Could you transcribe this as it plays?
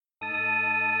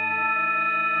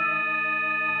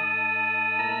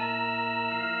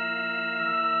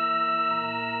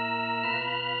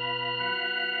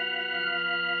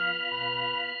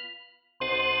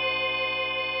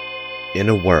In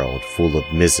a world full of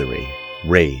misery,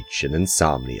 rage, and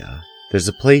insomnia, there's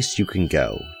a place you can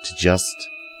go to just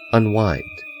unwind.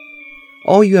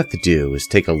 All you have to do is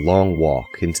take a long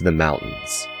walk into the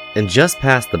mountains, and just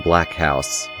past the black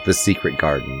house with the secret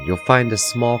garden, you'll find a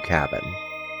small cabin.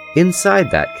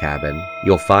 Inside that cabin,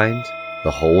 you'll find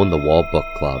the Hole in the Wall Book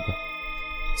Club.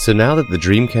 So now that the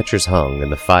dream catcher's hung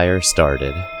and the fire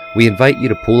started, we invite you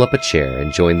to pull up a chair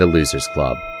and join the Losers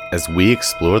Club as we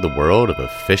explore the world of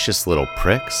officious little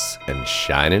pricks and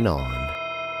shining on.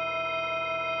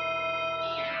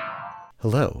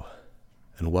 Hello,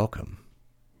 and welcome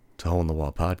to Hole in the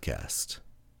Wall Podcast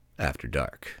After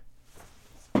Dark.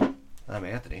 I'm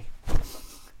Anthony.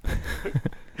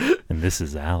 And this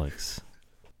is Alex.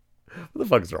 What the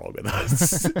fuck's wrong with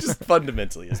us? Just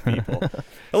fundamentally as people.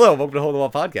 Hello, welcome to Hole in the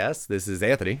Wall Podcast. This is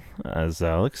Anthony. As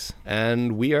Alex.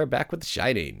 And we are back with The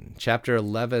Shining, chapter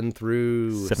 11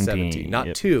 through 17. Not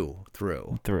yep. 2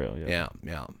 through. Through, Yeah.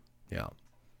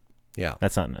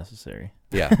 That's not necessary.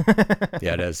 Yeah.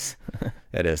 Yeah, it is.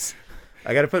 It is.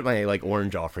 I got to put my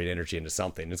orange offering energy into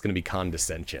something. It's going to be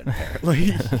condescension,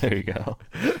 apparently. There you go.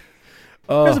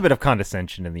 There's a bit of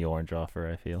condescension in the orange offer,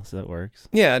 I feel, so that works.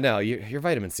 Yeah, no, your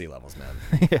vitamin C levels, man.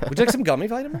 Yeah. Would you like some gummy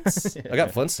vitamins? I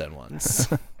got Flintstone ones.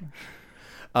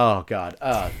 Oh, God.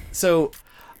 So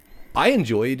I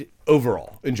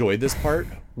overall enjoyed this part,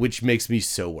 which makes me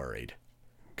so worried.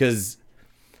 Because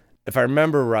if I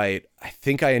remember right, I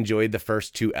think I enjoyed the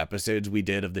first 2 episodes we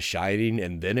did of The Shining,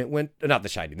 and then it went, not The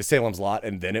Shining, The Salem's Lot,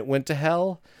 and then it went to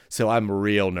hell. So I'm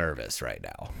real nervous right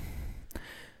now.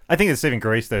 I think the saving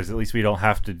grace, though, is at least we don't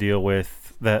have to deal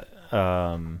with that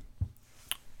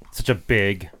such a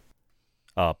big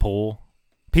pool.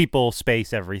 People,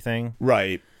 space, everything.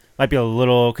 Right. Might be a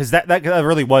little... Because that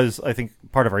really was, I think,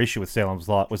 part of our issue with Salem's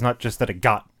Lot was not just that it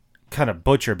got kind of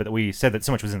butchered, but that we said that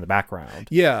so much was in the background.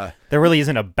 Yeah. There really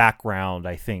isn't a background,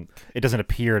 I think. It doesn't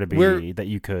appear to be that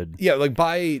you could... Yeah,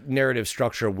 by narrative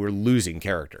structure, we're losing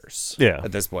characters. Yeah.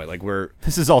 At this point.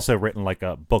 This is also written like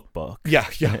a book. Yeah.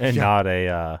 And not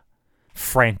a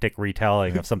frantic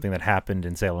retelling of something that happened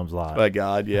in Salem's Lot. My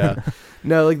God, yeah.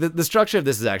 No, the structure of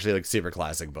this is actually super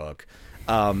classic book.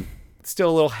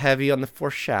 Still a little heavy on the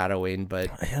foreshadowing,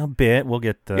 but a bit. We'll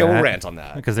get to yeah, we'll rant on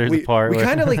that because there's a part we where...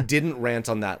 kind of didn't rant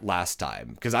on that last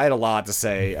time because I had a lot to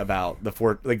say about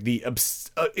the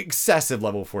excessive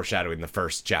level of foreshadowing in the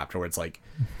first chapter where it's like,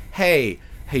 hey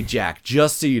Jack,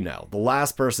 just so you know, the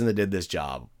last person that did this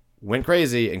job went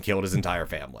crazy and killed his entire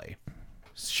family.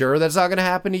 Sure, that's not going to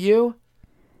happen to you?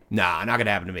 Nah, not going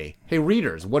to happen to me. Hey,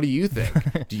 readers, what do you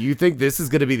think? Do you think this is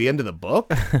going to be the end of the book?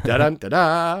 Da-dun,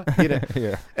 da-da.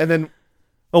 Yeah. And then...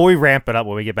 Well, we ramp it up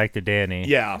when we get back to Danny.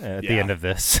 Yeah. At the end of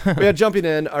this. Yeah, jumping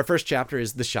in, our first chapter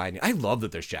is The Shining. I love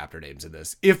that there's chapter names in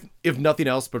this. If nothing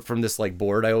else, but from this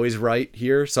board I always write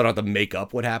here, so I don't have to make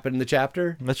up what happened in the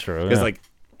chapter. That's true. Because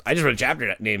I just wrote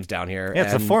chapter names down here. Yeah,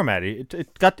 it's a format. It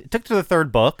took to the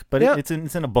third book, but yeah. it's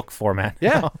in a book format.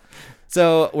 Yeah.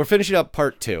 So we're finishing up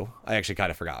part 2. I actually kind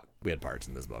of forgot we had parts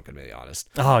in this book, to be honest.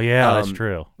 Oh, yeah, that's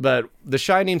true. But The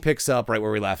Shining picks up right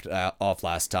where we left off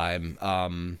last time.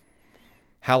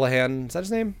 Hallahan, is that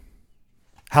his name?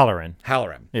 Halloran.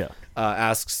 Yeah.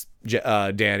 Asks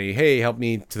Danny, hey, help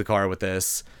me to the car with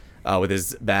this, with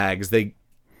his bags. Then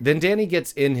Danny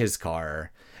gets in his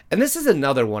car. And this is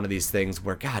another one of these things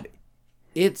where, God,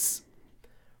 it's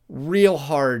real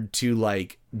hard to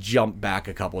jump back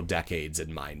a couple decades in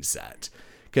mindset.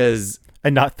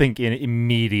 And not think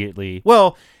immediately.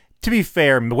 Well, to be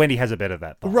fair, Wendy has a bit of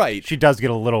that thought. Right. She does get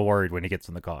a little worried when he gets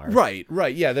in the car. Right.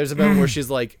 Yeah, there's a moment where she's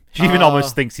like... She even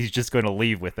almost thinks he's just going to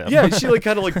leave with him. Yeah, she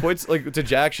kind of points to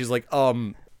Jack. She's like,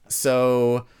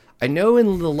 so... I know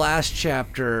in the last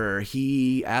chapter,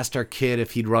 he asked our kid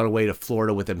if he'd run away to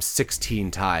Florida with him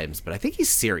 16 times, but I think he's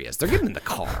serious. They're getting in the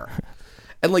car.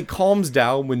 And calms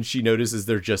down when she notices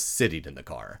they're just sitting in the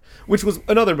car, which was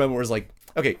another moment where it's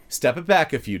okay, step it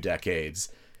back a few decades.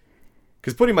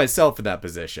 Because putting myself in that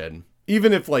position,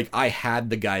 even if I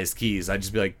had the guy's keys, I'd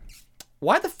just be like,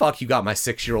 why the fuck you got my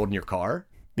 6-year-old in your car?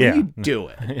 What are you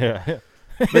doing? Yeah.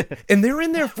 And they're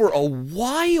in there for a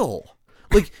while.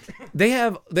 They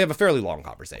have a fairly long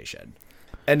conversation.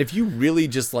 And if you really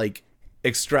just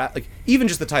extract, even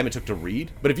just the time it took to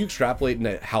read, but if you extrapolate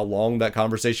into how long that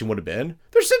conversation would have been,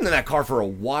 they're sitting in that car for a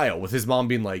while with his mom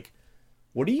being like,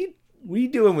 what are you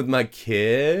doing with my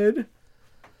kid?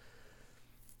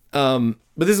 But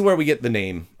this is where we get the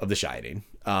name of The Shining.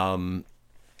 Halloran.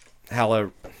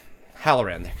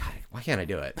 Why can't I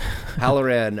do it?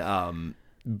 Halloran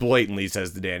blatantly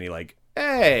says to Danny,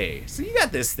 hey, so you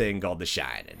got this thing called The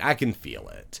Shining. I can feel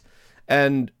it.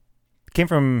 And Came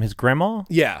from his grandma?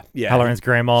 Yeah. Halloran's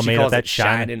grandma She made calls up that it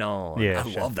shining on. Yeah, I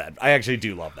love that. I actually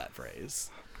do love that phrase.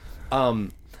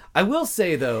 I will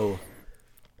say, though,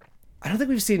 I don't think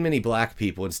we've seen many black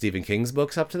people in Stephen King's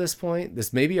books up to this point.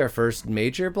 This may be our first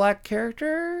major black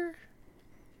character,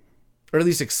 or at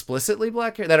least explicitly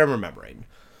black character that I'm remembering.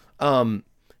 And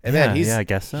man, I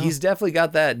guess so. He's definitely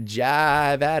got that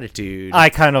jive attitude. I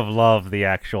kind of love the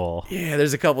actual. Yeah,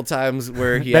 there's a couple times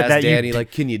where he That- asks that you Danny,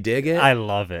 like, "Can you dig it?" I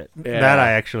love it. Yeah. That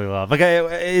I actually love. Like,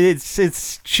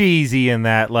 it's cheesy in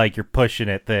that, like, you're pushing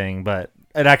it thing, but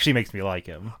it actually makes me like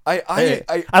him. I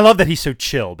I love that he's so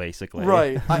chill, basically.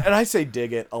 Right. And I say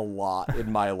dig it a lot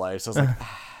in my life. So I was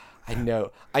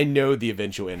like, I know the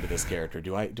eventual end of this character.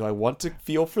 Do I want to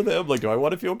feel for them? Like, do I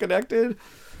want to feel connected?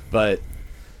 But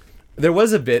there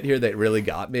was a bit here that really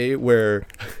got me where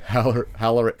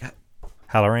Halloran?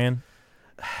 Halloran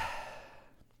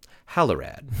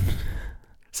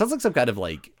sounds like some kind of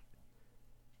like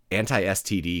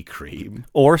anti-STD cream.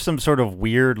 Or some sort of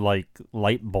weird, like,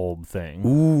 light bulb thing.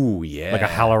 Ooh, yeah. Like a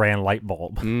Halloran light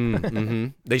bulb. Mm-hmm.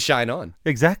 They shine on.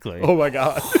 Exactly. Oh my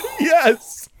god.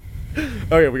 Yes.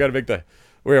 Okay, we're gonna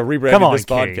rebrand Come on, this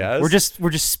King. podcast. We're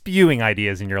just spewing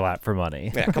ideas in your lap for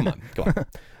money. Yeah, come on.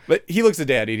 But he looks at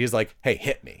Danny and he's like, "Hey,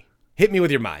 hit me. Hit me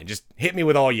with your mind. Just hit me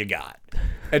with all you got."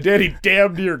 And Danny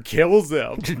damn near kills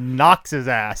him. Just knocks his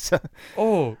ass.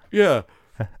 Oh, yeah.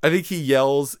 I think he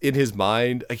yells in his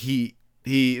mind. Like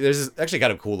there's this actually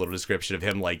kind of cool little description of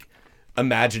him like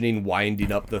imagining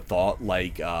winding up the thought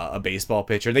like a baseball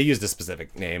pitcher. They used a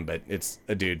specific name, but it's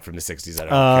a dude from the 60s I don't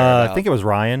care about. I think it was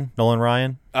Nolan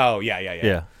Ryan. Oh,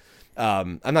 yeah.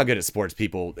 I'm not good at sports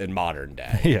people in modern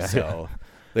day. Yeah. So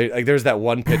there's that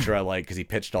one pitcher I like because he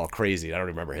pitched all crazy. I don't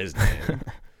remember his name.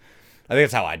 I think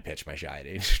that's how I'd pitch my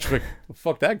Shining. Like,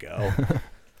 fuck that go.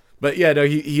 But yeah, no,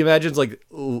 he imagines like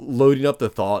loading up the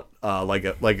thought like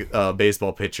a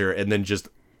baseball pitcher and then just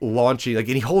launching, like,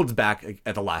 and he holds back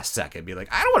at the last second, be like,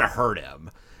 I don't want to hurt him,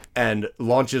 and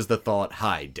launches the thought,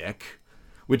 "Hi, Dick,"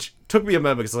 which took me a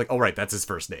moment because like, oh right, that's his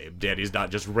first name. Danny's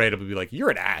not just randomly be like, "You're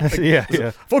an ass." Like,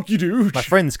 Yeah. Fuck you, dude. My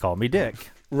friends call me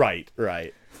Dick. Right.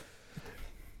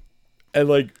 And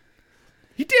like,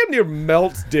 he damn near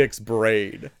melts Dick's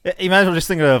brain. You might as well just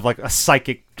think of like a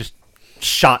psychic just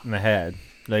shot in the head.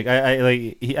 Like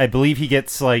I believe he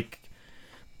gets like,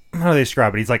 how do they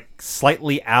describe it? He's like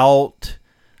slightly out.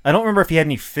 I don't remember if he had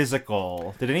any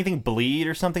physical. Did anything bleed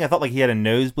or something? I thought like he had a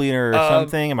nosebleed or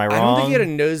something. Am I wrong? I don't think he had a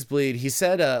nosebleed. He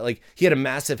said like he had a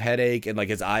massive headache and like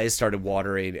his eyes started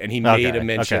watering, and he made a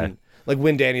mention like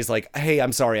when Danny's like, "Hey,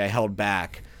 I'm sorry, I held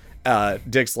back."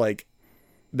 Dick's like,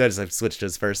 notice I've switched to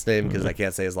his first name because I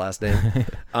can't say his last name.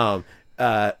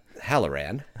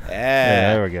 Halloran.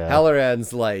 Yeah, there we go.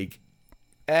 Halloran's like,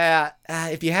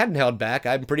 if you hadn't held back,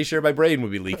 I'm pretty sure my brain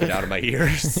would be leaking out of my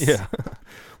ears. Yeah.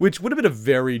 Which would have been a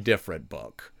very different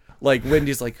book. Like,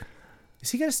 Wendy's like, is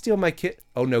he going to steal my kid?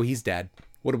 Oh, no, he's dead.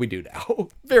 What do we do now?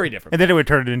 Very different. And then it would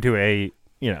turn it into a,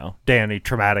 Danny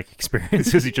traumatic experience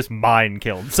because he just mind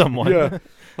killed someone. Yeah.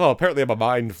 Oh, apparently I'm a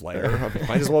mind flayer. I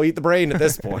might as well eat the brain at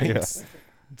this point. Yeah.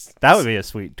 That would be a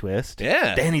sweet twist.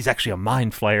 Yeah. Danny's actually a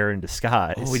mind flayer in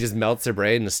disguise. Oh, he just melts their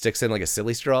brain and sticks in like a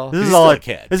silly straw. This He's is all still a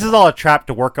kid. This is all a trap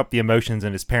to work up the emotions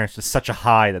in his parents to such a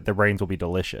high that their brains will be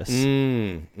delicious.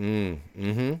 Yeah,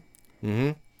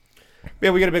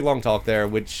 we get a big long talk there,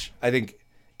 which I think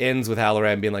ends with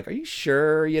Halloran being like, "Are you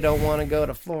sure you don't want to go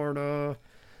to Florida?"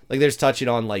 Like, there's touching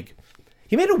on like,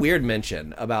 he made a weird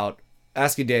mention about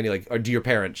asking Danny like, "Or do your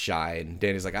parents shine?"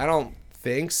 Danny's like, "I don't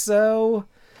think so."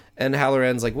 And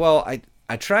Halloran's like, "Well,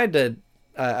 I tried to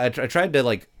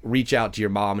like reach out to your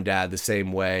mom and dad the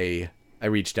same way I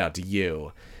reached out to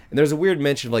you." And there's a weird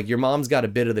mention of like, your mom's got a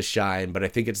bit of the shine, but I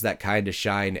think it's that kind of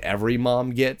shine every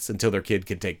mom gets until their kid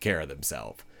can take care of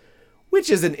themselves. Which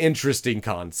is an interesting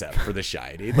concept for The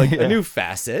Shining. Like, a new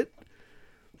facet.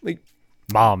 Like,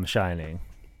 Mom shining.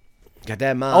 Got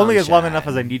that mom Only as long shine. enough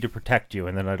as I need to protect you,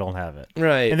 and then I don't have it.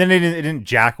 Right. And then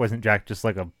wasn't Jack just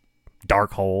like a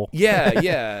dark hole?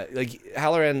 Yeah. Like,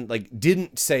 Halloran, like,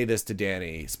 didn't say this to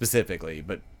Danny specifically,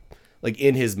 but, like,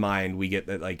 in his mind, we get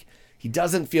that, like, he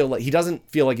doesn't feel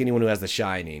like anyone who has the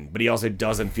shining, but he also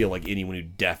doesn't feel like anyone who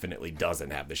definitely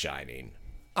doesn't have the shining.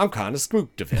 I'm kind of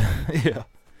spooked of him. Yeah.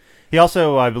 He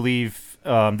also, I believe,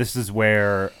 this is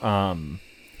where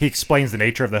he explains the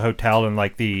nature of the hotel and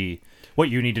like what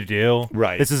you need to do.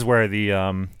 Right. This is where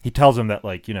he tells him that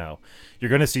like, you're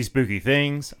going to see spooky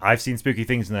things. I've seen spooky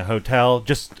things in the hotel.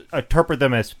 Just interpret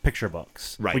them as picture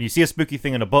books. Right. When you see a spooky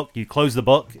thing in a book, you close the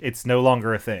book. It's no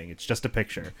longer a thing. It's just a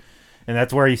picture. And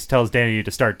that's where he tells Danny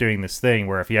to start doing this thing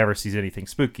where if he ever sees anything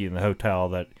spooky in the hotel,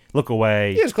 that look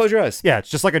away. Yeah, just close your eyes. Yeah, it's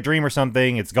just like a dream or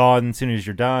something. It's gone as soon as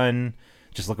you're done.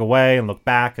 Just look away and look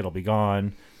back. It'll be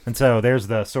gone. And so there's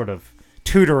the sort of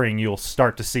tutoring you'll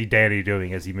start to see Danny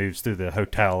doing as he moves through the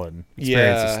hotel and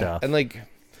experiences stuff. And like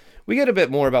we get a bit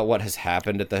more about what has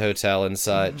happened at the hotel and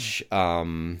such.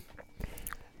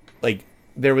 Like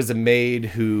there was a maid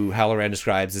who Halloran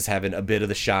describes as having a bit of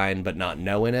the shine but not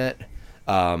knowing it.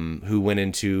 Who went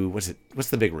into what's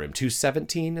the big room?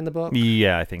 217 in the book?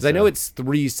 Yeah, I think so. I know it's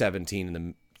 317 in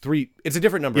the three. It's a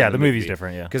different number. Yeah, in the movie movie's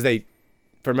different. Yeah, because they,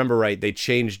 if I remember right, they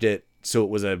changed it so it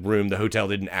was a room the hotel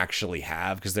didn't actually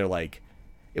have because they're like,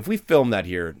 if we film that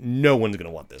here, no one's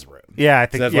gonna want this room. Yeah, I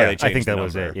think. So that's why they I changed think that the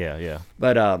was number. it. Yeah, yeah.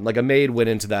 But like a maid went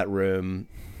into that room,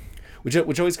 which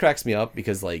always cracks me up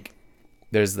because like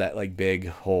there's that like big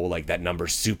whole like that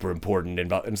number's super important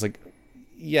and it's like,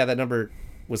 yeah, that number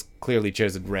was clearly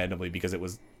chosen randomly because it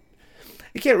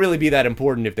can't really be that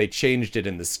important if they changed it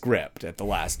in the script at the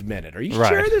last minute. Are you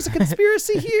sure there's a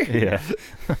conspiracy here? Yeah.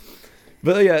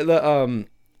 But yeah,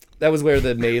 that was where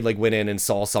the maid like went in and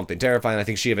saw something terrifying. I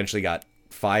think she eventually got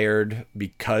fired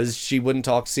because she wouldn't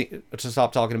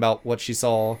stop talking about what she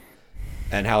saw.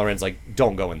 And Halloran's like,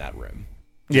 don't go in that room.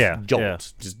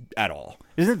 Just at all.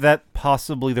 Isn't that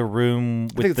possibly the room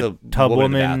with the it's tub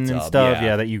woman woman in the and bathtub, stuff?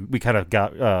 yeah. That we kind of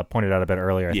got pointed out a bit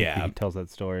earlier. I think he tells that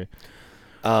story.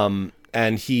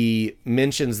 And he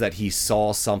mentions that he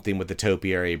saw something with the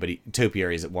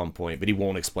topiaries at one point, but he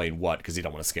won't explain what because he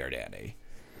don't want to scare Danny.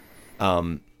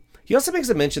 He also makes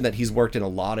a mention that he's worked in a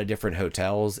lot of different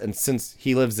hotels, and since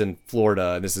he lives in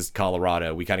Florida and this is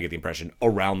Colorado, we kind of get the impression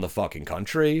around the fucking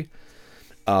country.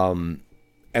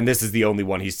 And this is the only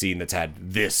one he's seen that's had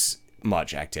this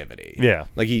much activity. Yeah.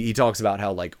 Like he talks about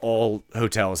how like all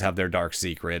hotels have their dark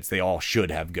secrets. They all should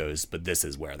have ghosts, but this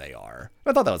is where they are.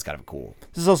 I thought that was kind of cool.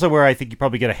 This is also where I think you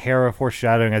probably get a hair of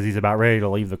foreshadowing as he's about ready to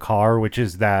leave the car, which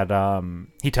is that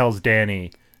he tells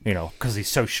Danny, because he's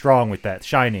so strong with that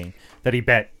shining, that he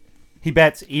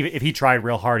bets even if he tried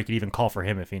real hard, he could even call for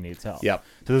him if he needs help. Yep.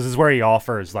 So this is where he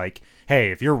offers like,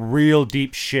 hey, if you're real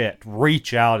deep shit,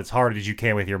 reach out as hard as you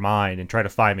can with your mind and try to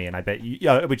find me, and I bet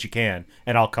you can,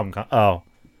 and I'll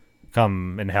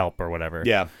come and help or whatever.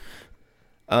 Yeah.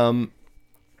 I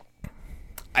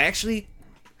actually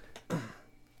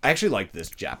liked this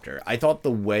chapter. I thought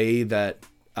the way that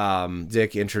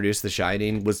Dick introduced The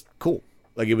Shining was cool.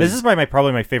 Like it was. This is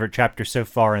probably my favorite chapter so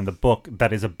far in the book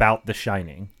that is about The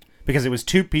Shining, because it was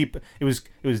two people. It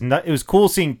was cool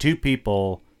seeing two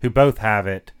people who both have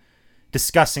it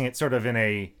discussing it sort of in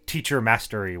a teacher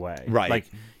mastery way. Right.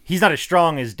 Like he's not as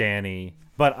strong as Danny,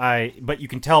 but you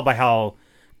can tell by how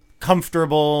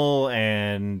comfortable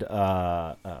and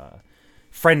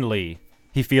friendly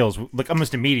he feels, like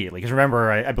almost immediately. Because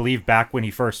remember, I believe back when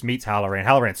he first meets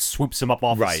Halloran swoops him up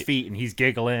off his feet and he's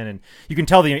giggling, and you can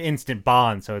tell the instant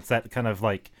bond. So it's that kind of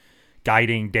like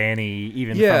guiding Danny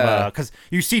even from because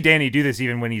you see Danny do this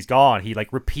even when he's gone. He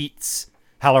like repeats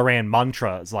Halloran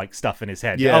mantras, like stuff in his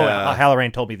head. Yeah. Oh,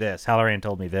 Halloran told me this. Halloran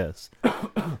told me this.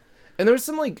 And there's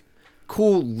some like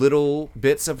cool little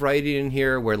bits of writing in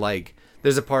here where like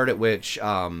there's a part at which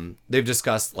they've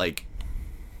discussed like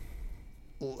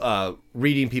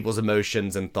reading people's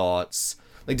emotions and thoughts.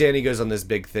 Like Danny goes on this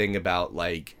big thing about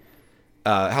like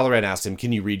Halloran asked him,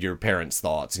 can you read your parents'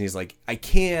 thoughts? And he's like, I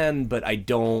can, but I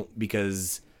don't,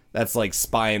 because that's like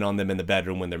spying on them in the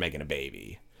bedroom when they're making a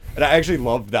baby. And I actually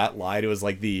loved that line. It was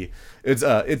like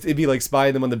it'd be like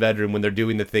spying them on the bedroom when they're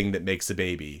doing the thing that makes a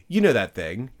baby. You know that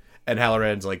thing. And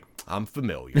Halloran's like, I'm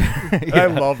familiar. I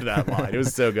loved that line. It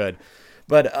was so good.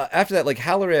 But after that, like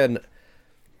Halloran,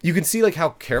 you can see like how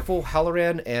careful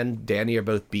Halloran and Danny are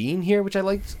both being here, which I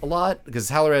liked a lot, because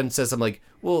Halloran says, I'm like,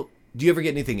 well, do you ever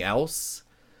get anything else?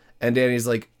 And Danny's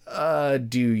like,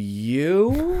 do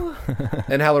you?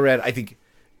 And Halloran, I think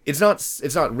it's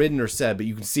not written or said, but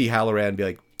you can see Halloran be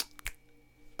like,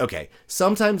 okay,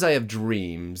 sometimes I have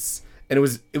dreams. And it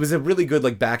was a really good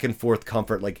like back and forth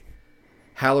comfort. Like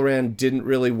Halloran didn't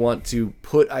really want to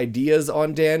put ideas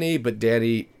on Danny, but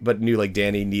knew like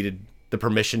Danny needed the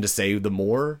permission to say the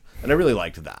more. And I really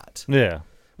liked that. Yeah.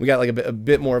 We got like a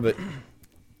bit more of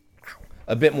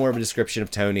a description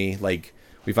of Tony. Like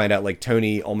we find out like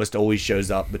Tony almost always shows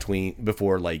up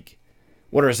before like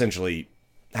what are essentially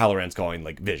Halloran's calling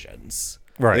like visions.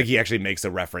 Right. Like he actually makes a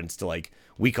reference to like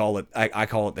I call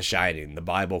it The Shining. The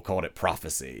Bible called it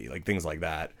prophecy, like things like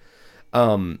that.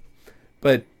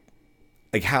 But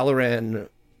like Halloran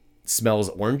smells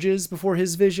oranges before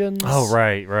his visions. Oh,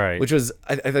 right. Which was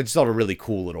I just thought a really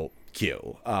cool little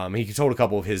cue. He told a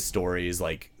couple of his stories,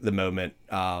 like the moment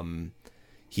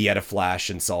he had a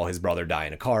flash and saw his brother die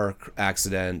in a car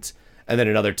accident. And then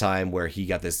another time where he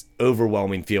got this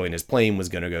overwhelming feeling his plane was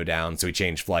going to go down, so he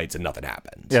changed flights and nothing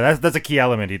happened. Yeah, that's a key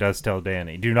element he does tell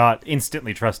Danny. Do not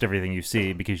instantly trust everything you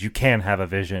see, because you can have a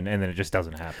vision and then it just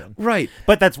doesn't happen. Right.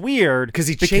 But that's weird. Because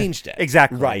he changed it.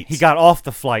 Exactly. Right. He got off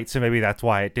the flight, so maybe that's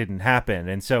why it didn't happen.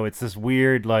 And so it's this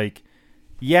weird, like,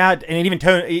 yeah, and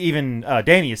even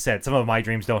Danny has said some of my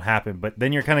dreams don't happen, but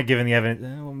then you're kind of given the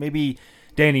evidence, well, maybe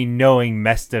Danny knowing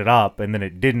messed it up and then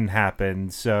it didn't happen,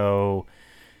 so...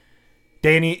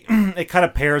 Danny, it kind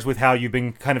of pairs with how you've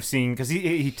been kind of seeing, because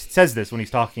he says this when he's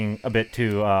talking a bit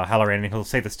to Halloran, and he'll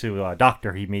say this to a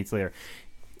doctor he meets later.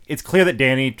 It's clear that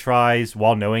Danny tries,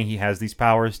 while knowing he has these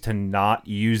powers, to not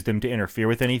use them to interfere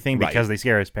with anything because they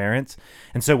scare his parents.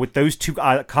 And so with those two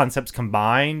concepts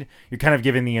combined, you're kind of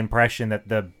given the impression that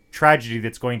the tragedy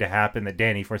that's going to happen that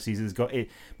Danny foresees it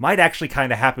might actually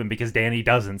kind of happen because Danny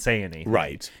doesn't say anything.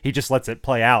 Right. He just lets it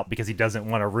play out because he doesn't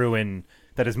want to ruin...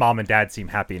 that his mom and dad seem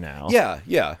happy now.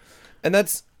 Yeah. And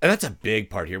that's a big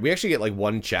part here. We actually get like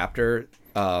one chapter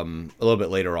a little bit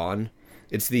later on.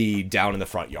 It's the Down in the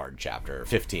Front Yard chapter,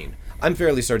 15. I'm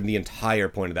fairly certain the entire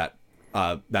point of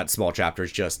that small chapter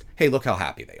is just, hey, look how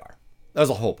happy they are. That was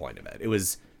the whole point of it. It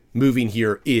was moving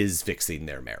here is fixing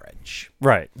their marriage.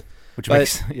 Right. Which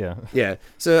makes, yeah. Yeah.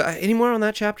 So any more on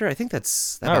that chapter? I think that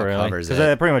about covers it.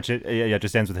 Because pretty much it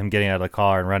just ends with him getting out of the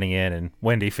car and running in, and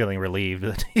Wendy feeling relieved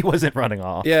that he wasn't running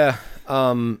off. Yeah.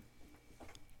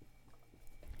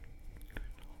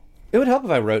 It would help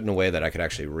if I wrote in a way that I could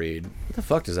actually read. What the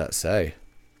fuck does that say?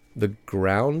 The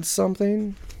ground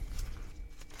something?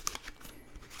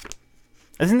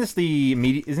 Isn't this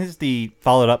the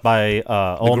followed up by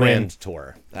Ullman? The Grand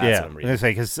Tour. That's what I'm reading.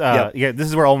 Because this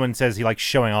is where Ullman says he likes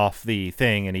showing off the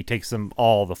thing, and he takes them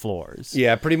all the floors.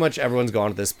 Yeah, pretty much everyone's gone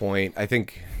at this point. I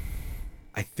think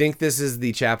this is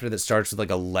the chapter that starts with like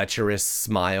a lecherous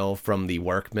smile from the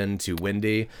workman to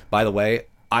Wendy. By the way,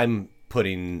 I'm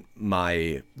putting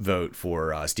my vote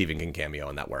for Stephen King cameo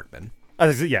in that workman.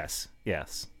 Yes,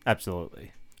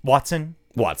 absolutely. Watson.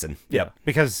 Yep. Yeah,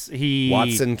 because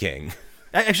Watson King.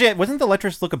 Actually, wasn't the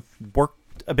lecherous look worked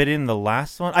a bit in the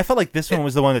last one? I felt like this one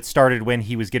was the one that started when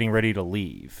he was getting ready to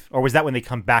leave, or was that when they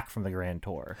come back from the Grand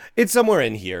Tour? It's somewhere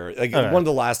in here. Like one of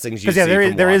the last things you see there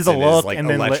from Watson is a look, like and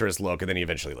a then lecherous look, and then he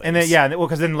eventually leaves. And then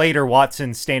because then later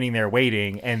Watson's standing there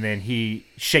waiting, and then he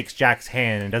shakes Jack's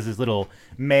hand and does his little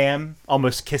ma'am,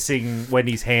 almost kissing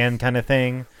Wendy's hand kind of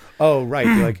thing. Oh right,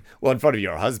 you're like, well, in front of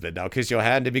your husband, I'll kiss your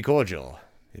hand to be cordial.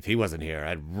 If he wasn't here,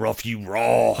 I'd rough you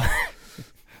raw.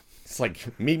 It's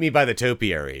like, meet me by the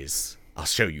topiaries. I'll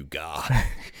show you God.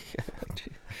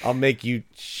 I'll make you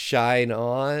shine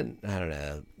on. I don't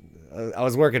know. I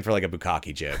was working for like a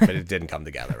bukkake joke, but it didn't come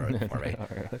together for me.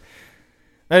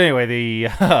 Anyway,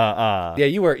 yeah,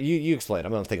 you explain.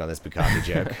 I'm gonna think on this bukkake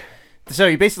joke. So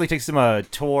he basically takes them a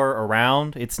tour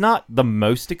around. It's not the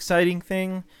most exciting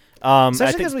thing.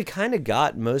 Especially because we kind of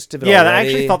got most of it already. I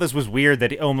actually thought this was weird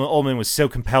that Ullman was so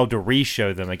compelled to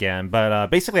re-show them again. But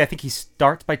basically, I think he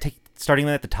starts by starting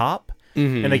them at the top.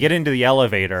 Mm-hmm. And they get into the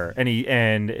elevator, and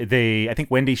I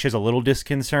think Wendy shows a little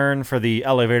disconcern for the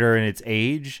elevator and its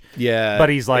age. Yeah, but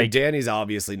he's like, Danny's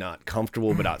obviously not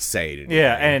comfortable, but not saying anything.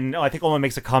 Yeah, and I think Ullman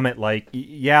makes a comment like,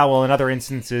 yeah, well, in other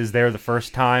instances, they're the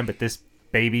first time, but this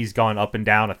baby's gone up and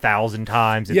down 1,000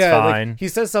 times. It's fine. Like, he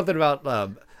says something about.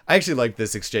 I actually like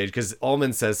this exchange because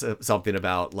Ullman says something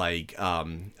about like, oh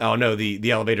no, the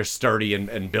elevator's sturdy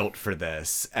and built for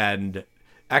this, and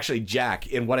actually Jack,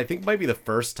 in what I think might be the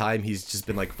first time he's just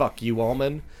been like, fuck you,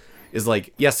 Ullman, is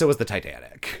like, yes, so was the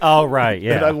Titanic. Oh, right,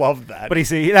 yeah. And I love that. But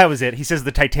that was it. He says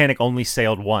the Titanic only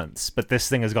sailed once, but this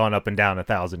thing has gone up and down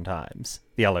 1,000 times,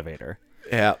 the elevator.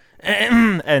 Yeah.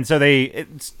 And so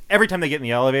every time they get in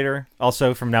the elevator,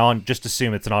 also from now on, just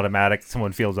assume it's an automatic,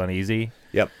 someone feels uneasy.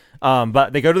 Yep.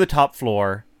 But they go to the top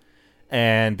floor,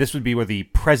 and this would be where the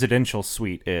presidential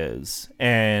suite is.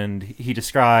 And he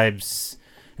describes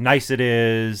nice it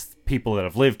is, people that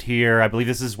have lived here. I believe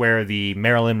this is where the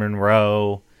Marilyn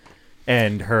Monroe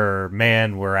and her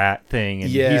man were at thing.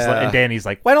 And and Danny's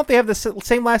like, why don't they have the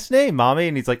same last name, Mommy?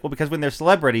 And he's like, well, because when they're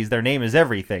celebrities, their name is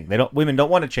everything. Women don't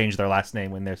want to change their last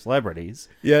name when they're celebrities.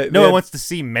 Yeah, no one wants to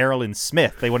see Marilyn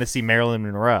Smith. They want to see Marilyn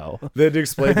Monroe. Then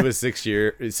explain to a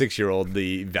six-year-old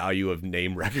the value of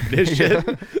name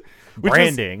recognition.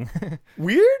 Branding.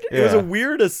 Weird? Yeah. It was a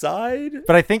weird aside.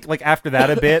 But I think like after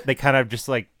that a bit, they kind of just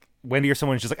like, Wendy or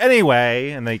someone's just like,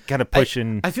 anyway, and they kind of push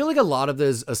in. I feel like a lot of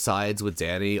those asides with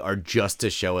Danny are just to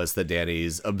show us that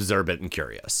Danny's observant and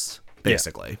curious,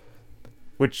 basically. Yeah.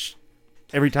 Which,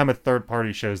 every time a third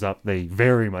party shows up, they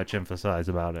very much emphasize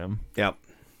about him. Yep.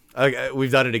 Okay,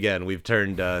 we've done it again. We've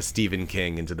turned Stephen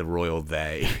King into the royal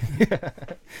they.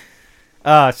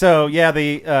 So yeah,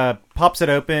 the pops it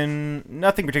open.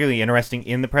 Nothing particularly interesting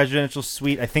in the presidential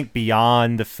suite. I think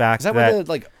beyond the fact Is that where the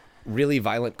like really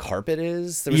violent carpet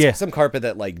is? There was some carpet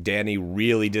that like Danny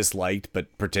really disliked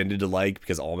but pretended to like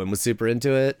because Almond was super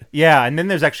into it. Yeah, and then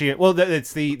there's actually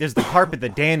there's the carpet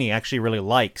that Danny actually really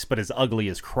likes, but is ugly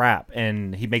as crap.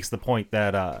 And he makes the point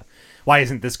that why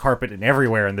isn't this carpet in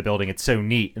everywhere in the building? It's so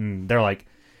neat. And they're like,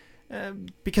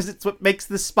 because it's what makes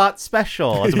this spot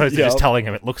special, as opposed to just telling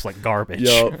him it looks like garbage.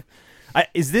 Yep.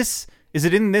 Is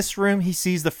it in this room he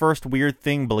sees the first weird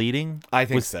thing bleeding? I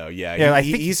think so, yeah. Yeah, I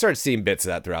think he starts seeing bits of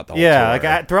that throughout the whole tour.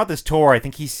 Like throughout this tour, I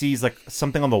think he sees like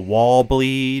something on the wall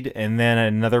bleed, and then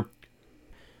another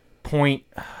point.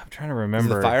 I'm trying to remember.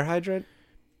 Is it the fire hydrant?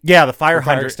 Yeah, the fire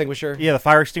extinguisher. Yeah, the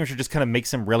fire extinguisher just kind of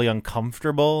makes him really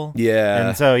uncomfortable. Yeah.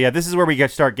 And so, this is where we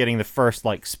start getting the first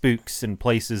like spooks and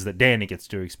places that Danny gets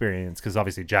to experience, because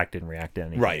obviously Jack didn't react to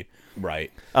anything.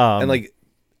 Right. And like,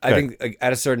 I think like,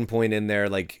 at a certain point in there,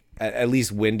 like at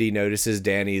least Wendy notices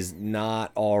Danny's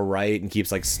not all right and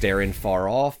keeps like staring far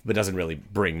off, but doesn't really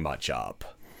bring much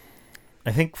up.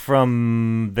 I think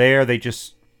from there they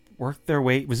just worked their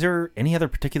way. Was there any other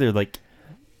particular like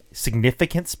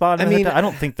significant spot? I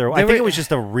don't think there. I think it was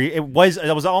just it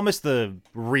was almost the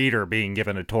reader being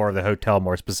given a tour of the hotel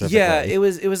more specifically. Yeah, it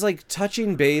was like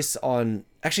touching base on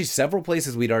actually several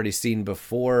places we'd already seen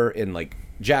before in like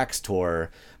Jack's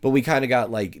tour, but we kind of got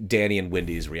like Danny and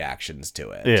Wendy's reactions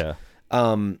to it. Yeah.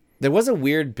 There was a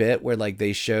weird bit where like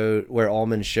where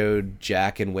Allman showed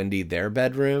Jack and Wendy their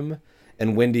bedroom,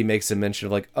 and Wendy makes a mention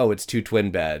of like, oh, it's 2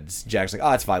 twin beds. Jack's like,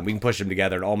 oh, it's fine, we can push them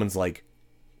together, and Allman's like,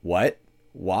 what?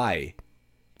 Why?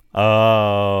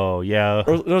 Oh, yeah.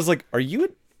 Or I was like, are you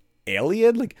an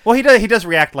alien? Like, well, he does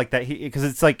react like that because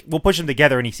it's like we'll push them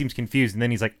together, and he seems confused, and then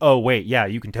he's like, oh wait, yeah,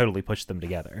 you can totally push them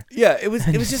together. Yeah, it was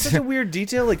just such a weird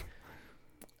detail. Like,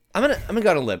 I'm gonna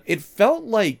go on a limb. It felt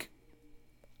like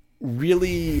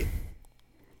really.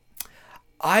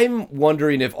 I'm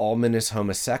wondering if Allman is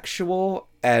homosexual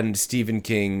and Stephen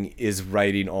King is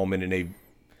writing Allman in a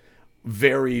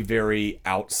very, very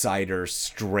outsider,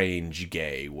 strange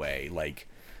gay way. Like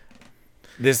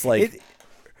this, like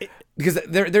because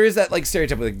there is that like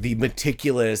stereotype of like the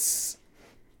meticulous,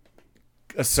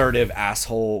 assertive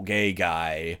asshole gay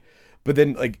guy, but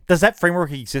then like does that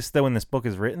framework exist though when this book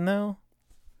is written though?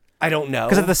 I don't know,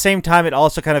 because at the same time it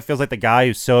also kind of feels like the guy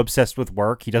who's so obsessed with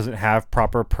work he doesn't have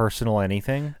proper personal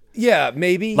anything. Yeah,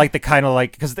 maybe. Like the kind of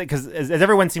like because as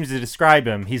everyone seems to describe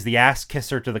him, he's the ass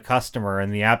kisser to the customer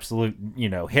and the absolute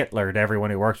Hitler to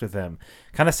everyone who works with him.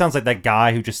 Kind of sounds like that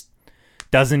guy who just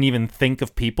doesn't even think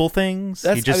of people things.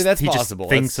 That's possible. Just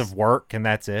thinks of work and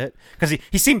that's it. Because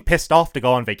he seemed pissed off to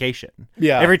go on vacation.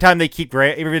 Yeah. Every time they keep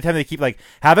like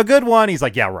have a good one, he's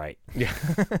like, yeah, right. Yeah.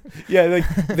 Yeah.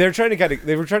 Like they were trying to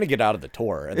get out of the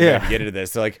tour and get into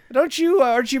this. They're like, aren't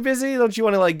you busy? Don't you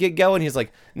want to like get going? He's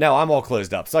like, no, I'm all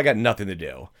closed up, so I got nothing to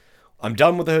do. I'm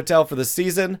done with the hotel for the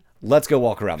season. Let's go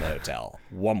walk around the hotel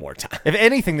one more time. If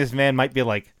anything, this man might be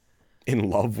like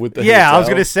in love with the hotel. I was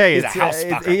gonna say he's a house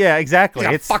fucker. Yeah,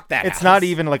 exactly. Fuck that. It's house. not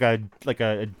even like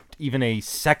a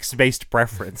sex-based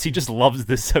preference. He just loves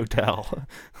this hotel.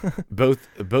 both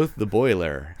the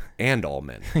boiler and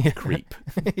Allman creep.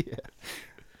 Yeah.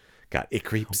 God, it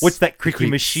creeps. What's that creaky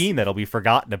machine that'll be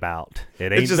forgotten about?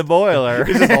 It ain't the boiler.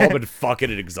 It's just Allman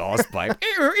fucking an exhaust pipe.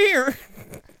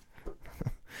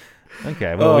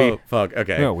 Okay, well, fuck.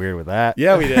 Okay, we got weird with that.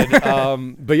 Yeah, we did.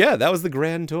 But yeah, that was the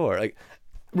grand tour. Like,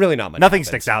 really not much. Nothing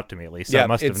sticks out to me, at least. So it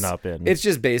must have not been. It's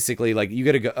just basically like you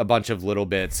get a bunch of little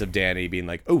bits of Danny being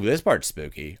like, "Oh, this part's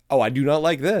spooky. Oh, I do not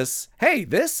like this. Hey,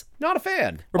 this not a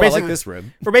fan. I like this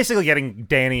room." We're basically getting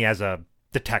Danny as a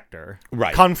detector.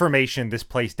 Right. Confirmation this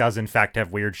place does in fact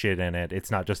have weird shit in it.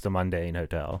 It's not just a mundane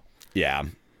hotel. Yeah.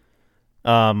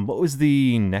 What was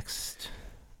the next?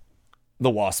 The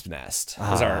Wasp Nest.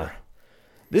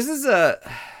 This is a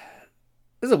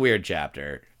weird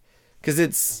chapter because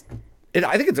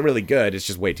I think it's really good. It's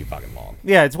just way too fucking long.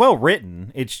 Yeah, it's well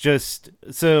written. It's just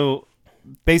so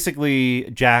basically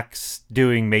Jack's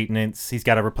doing maintenance. He's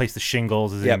got to replace the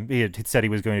shingles as he had said he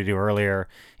was going to do earlier.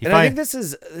 I think this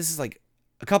is like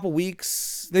a couple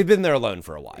weeks. They've been there alone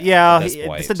for a while. Yeah,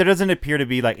 there doesn't appear to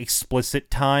be like explicit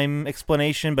time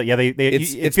explanation, but yeah,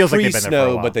 it feels like they've been there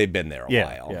for a while. But they've been there a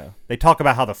while. Yeah, they talk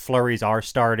about how the flurries are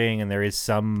starting and there is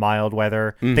some mild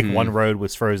weather. I think one road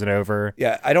was frozen over.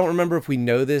 Yeah, I don't remember if we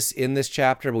know this in this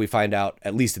chapter, but we find out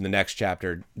at least in the next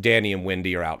chapter. Danny and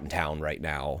Wendy are out in town right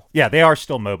now. Yeah, they are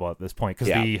still mobile at this point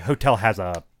because the hotel has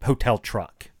a hotel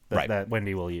truck that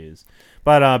Wendy will use.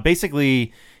 But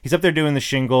basically, he's up there doing the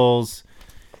shingles.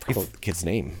 forgot the kid's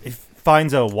name. He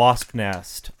finds a wasp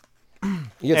nest.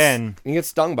 He gets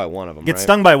stung by one of them. Gets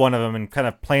stung by one of them and kind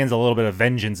of plans a little bit of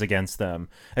vengeance against them.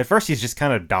 At first, he's just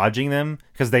kind of dodging them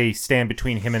because they stand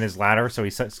between him and his ladder, so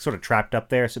he's sort of trapped up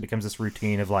there. So it becomes this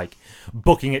routine of like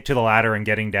booking it to the ladder and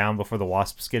getting down before the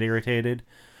wasps get irritated.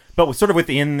 But sort of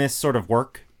within this sort of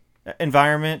work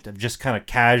environment of just kind of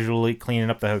casually cleaning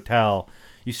up the hotel,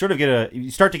 you start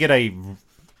to get a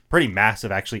pretty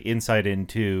massive actually insight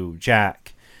into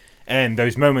Jack. And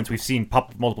those moments we've seen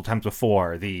pop up multiple times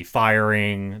before. The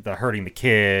firing, the hurting the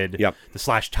kid, the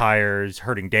slashed tires,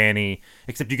 hurting Danny.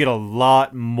 Except you get a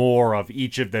lot more of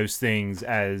each of those things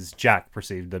as Jack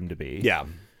perceived them to be. Yeah.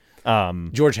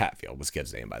 George Hatfield was the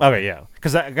kid's name, by the way. Okay, yeah.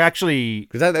 Because I think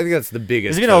that's the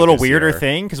biggest. It's even a little weirder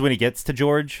thing, because when he gets to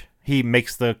George, he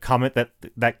makes the comment that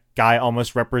that guy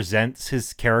almost represents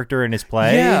his character in his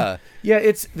play. Yeah. Yeah,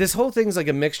 it's this whole thing's like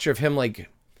a mixture of him like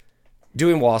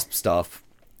doing wasp stuff,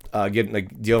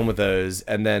 dealing with those,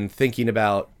 and then thinking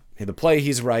about the play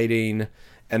he's writing,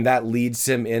 and that leads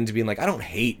him into being like, I don't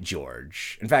hate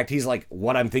George. In fact, he's like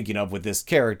what I'm thinking of with this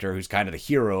character who's kind of the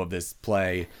hero of this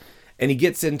play. And he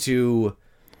gets into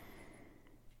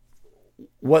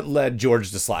what led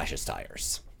George to slash his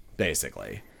tires,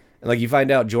 basically. And like you find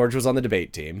out George was on the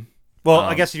debate team. Well,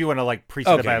 I guess if you want to like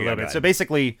preset it by a little bit. So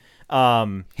basically,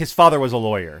 his father was a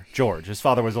lawyer, George. His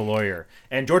father was a lawyer.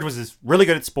 And George was really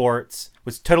good at sports,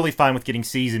 was totally fine with getting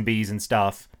C's and B's and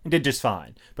stuff, and did just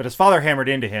fine. But his father hammered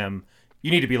into him,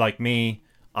 you need to be like me.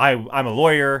 I'm a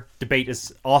lawyer. Debate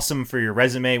is awesome for your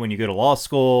resume when you go to law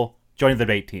school. Join the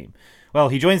debate team. Well,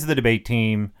 he joins the debate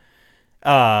team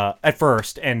at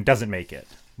first and doesn't make it.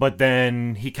 But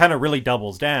then he kind of really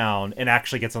doubles down and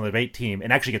actually gets on the debate team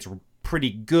and actually gets pretty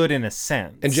good in a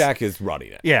sense. And Jack is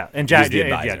running it. Yeah, and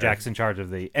Jack's in charge of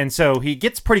the... And so he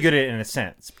gets pretty good at it in a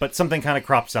sense, but something kind of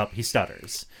crops up, he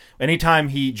stutters. Anytime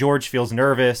George feels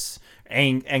nervous,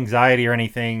 anxiety or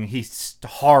anything, he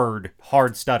hard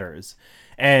stutters.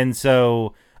 And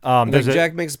so...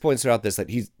 Jack makes points throughout this that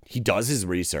he does his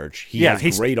research. He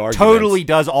has great arguments. Totally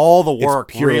does all the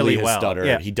work really well. Stutter.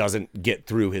 Yeah. He doesn't get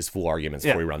through his full arguments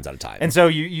before he runs out of time. And so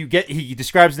he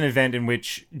describes an event in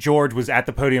which George was at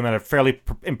the podium at a fairly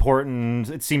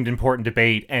important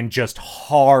debate and just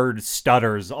hard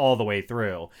stutters all the way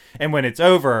through. And when it's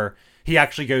over, he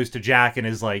actually goes to Jack and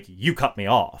is like, "You cut me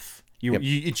off.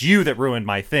 It's you that ruined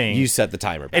my thing. You set the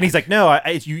timer back." And he's like, "No,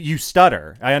 you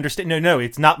stutter. I understand. No,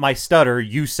 it's not my stutter.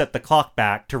 You set the clock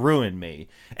back to ruin me."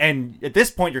 And at this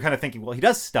point, you're kind of thinking, well, he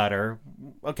does stutter.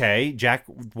 Okay, Jack,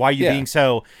 why are you being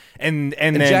so? And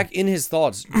then Jack, in his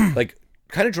thoughts, like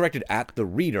kind of directed at the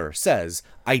reader, says,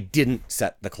 "I didn't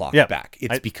set the clock back.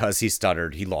 It's because he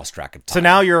stuttered. He lost track of time." So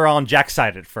now you're on Jack's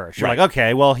side at first. You're like,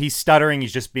 okay, well, he's stuttering.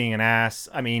 He's just being an ass.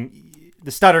 I mean, the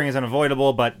stuttering is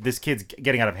unavoidable, but this kid's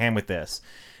getting out of hand with this.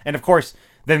 And of course,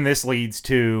 then this leads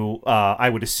to, I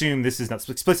would assume, this is not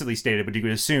explicitly stated, but you could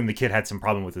assume the kid had some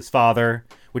problem with his father,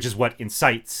 which is what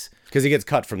incites... Because he gets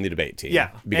cut from the debate team.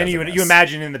 Yeah, and you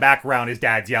imagine in the background his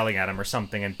dad's yelling at him or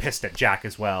something and pissed at Jack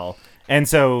as well. And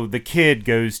so the kid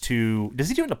goes to... Does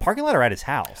he do it in the parking lot or at his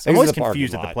house? I'm always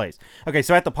confused at the place. Okay,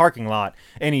 so at the parking lot,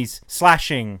 and he's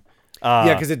slashing...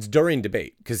 because it's during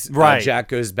debate. Because Jack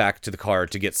goes back to the car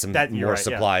to get some more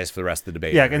supplies for the rest of the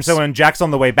debate. Yeah, and so when Jack's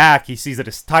on the way back, he sees that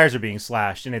his tires are being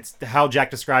slashed, and it's how Jack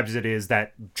describes it is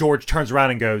that George turns around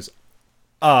and goes,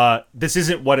 "This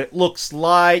isn't what it looks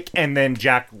like," and then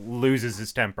Jack loses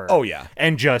his temper. Oh yeah,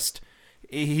 and just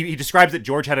he describes that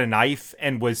George had a knife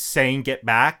and was saying "get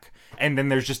back," and then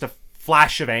there's just a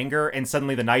flash of anger, and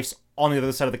suddenly the knife's on the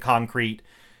other side of the concrete.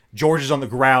 George is on the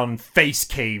ground, face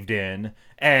caved in.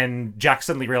 And Jack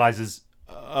suddenly realizes,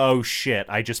 oh shit,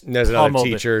 I just There's another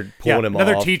teacher pulling him off.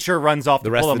 Another teacher runs off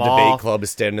the rest of the debate club is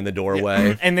standing in the doorway.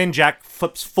 Yeah. And then Jack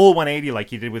flips full 180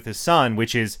 like he did with his son,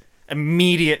 which is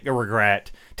immediate regret.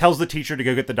 Tells the teacher to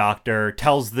go get the doctor,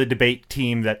 tells the debate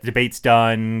team that the debate's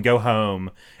done, go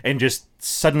home, and just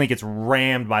suddenly gets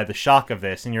rammed by the shock of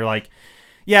this. And you're like,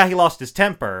 yeah, he lost his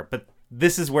temper, but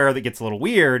this is where it gets a little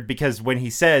weird, because when he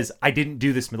says, I didn't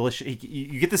do this malicious...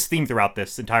 You get this theme throughout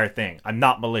this entire thing. I'm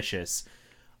not malicious.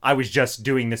 I was just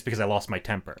doing this because I lost my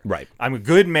temper. Right. I'm a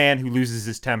good man who loses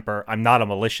his temper. I'm not a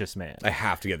malicious man. I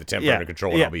have to get the temper under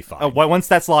control and I'll be fine. Once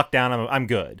that's locked down, I'm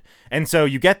good. And so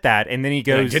you get that, and then he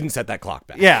goes... And I didn't set that clock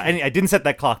back. Yeah, and I didn't set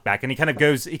that clock back. And he kind of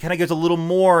goes a little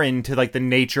more into like the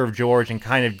nature of George, and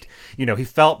kind of, he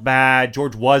felt bad.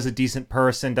 George was a decent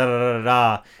person,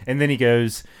 da-da-da-da-da. And then he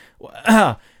goes...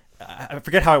 I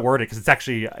forget how I worded it, because it's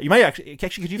actually... Could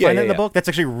you find that in the book? That's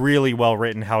actually really well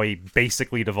written, how he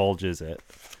basically divulges it.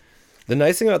 The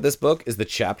nice thing about this book is the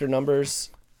chapter numbers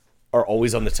are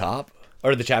always on the top.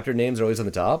 or the chapter names are always on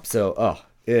the top. So,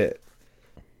 let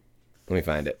me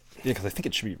find it. Yeah, because I think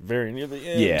it should be very near the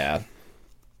end. Yeah.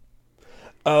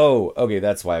 Oh, okay,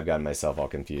 that's why I've gotten myself all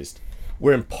confused.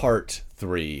 We're in part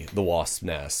 3, The Wasp's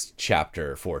Nest,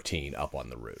 chapter 14, Up on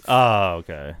the Roof. Oh,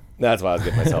 okay. That's why I was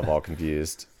getting myself all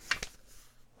confused.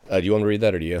 Do you want to read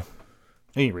that, or do you?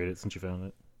 You can read it since you found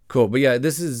it. Cool, but yeah,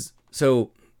 this is...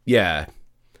 So, yeah.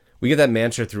 We get that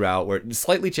mantra throughout where it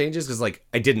slightly changes, because, like,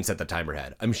 I didn't set the timer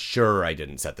head. I'm sure I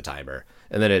didn't set the timer.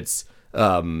 And then it's...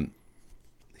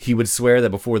 he would swear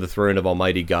that before the throne of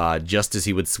Almighty God, just as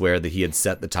he would swear that he had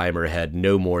set the timer ahead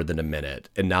no more than a minute,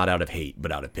 and not out of hate,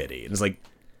 but out of pity. And it's like,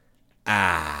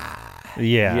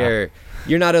 yeah,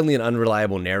 you're not only an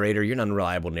unreliable narrator, you're an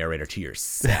unreliable narrator to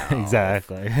yourself.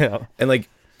 Exactly. Yeah. And like,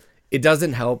 it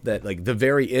doesn't help that like the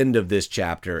very end of this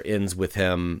chapter ends with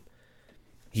him.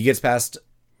 He gets out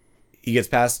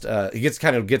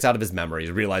of his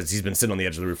memories, realizes he's been sitting on the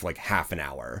edge of the roof for like half an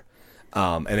hour.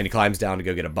 And then he climbs down to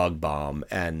go get a bug bomb.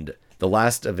 And the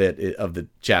last of the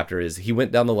chapter is he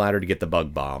went down the ladder to get the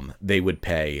bug bomb. They would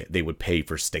pay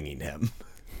for stinging him.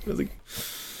 I was like,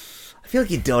 I feel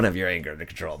like you don't have your anger under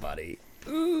control, buddy.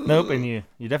 Nope, and you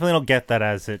definitely don't get that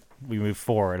as we move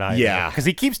forward either. Yeah. Because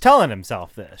he keeps telling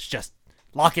himself this. Just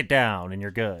lock it down and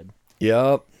you're good.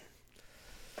 Yep.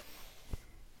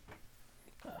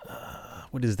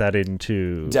 What is that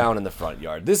into? Down in the front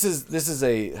yard. This is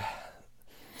a...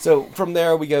 So from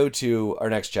there we go to our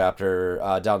next chapter,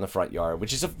 Down in the Front Yard,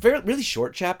 which is a really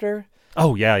short chapter.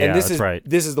 Oh, yeah, And that's right.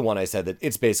 This is the one I said that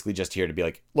it's basically just here to be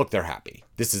like, look, they're happy.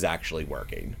 This is actually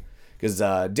working. Because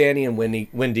Danny and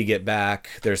Wendy get back.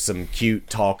 There's some cute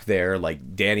talk there.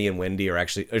 Like, Danny and Wendy are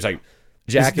actually... It's like,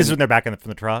 Jack... This is when they're back from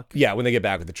the truck? Yeah, when they get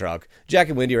back with the truck. Jack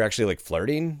and Wendy are actually, like,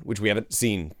 flirting, which we haven't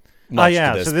seen much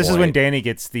to this So this point. is when Danny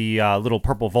gets the little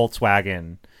purple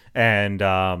Volkswagen,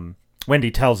 and Wendy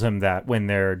tells him that when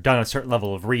they're done a certain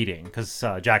level of reading, because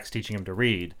Jack's teaching him to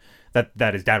read,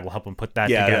 that his dad will help him put that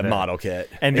together. Yeah, that model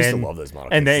kit. And I used then, to love those model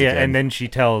and kits. then, and then she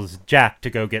tells Jack to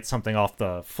go get something off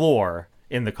the floor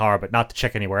in the car, but not to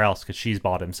check anywhere else because she's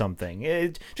bought him something.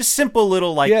 Just simple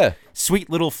little, sweet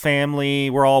little family.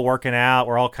 We're all working out.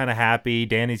 We're all kind of happy.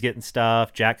 Danny's getting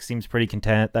stuff. Jack seems pretty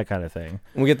content, that kind of thing.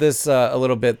 We get this a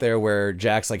little bit there where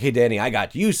Jack's like, hey, Danny, I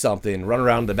got you something. Run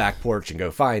around the back porch and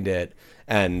go find it.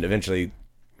 And eventually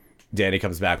Danny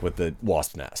comes back with the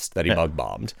wasp nest that he bug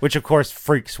bombed. Which, of course,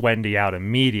 freaks Wendy out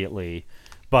immediately.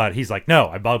 But he's like, no,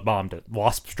 I bug bombed it.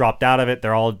 Wasps dropped out of it.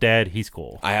 They're all dead. He's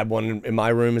cool. I had one in my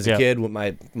room as a kid. What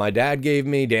my dad gave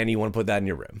me. Danny, you want to put that in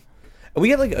your room? And we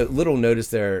get like a little notice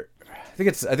there. I think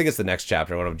it's the next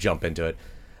chapter. I want to jump into it.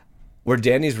 Where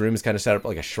Danny's room is kind of set up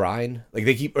like a shrine. Like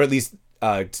they keep, or at least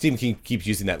Stephen King keeps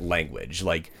using that language.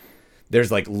 Like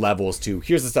there's like levels to,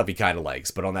 here's the stuff he kind of likes.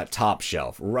 But on that top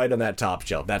shelf, right on that top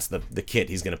shelf, that's the kit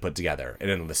he's going to put together. And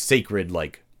then on the sacred,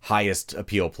 like, highest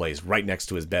appeal place right next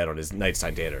to his bed on his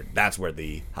nightstand table. That's where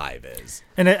the hive is.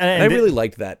 And I really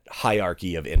liked that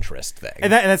hierarchy of interest thing.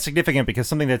 And that's significant because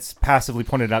something that's passively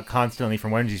pointed out constantly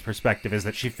from Wendy's perspective is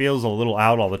that she feels a little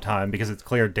out all the time because it's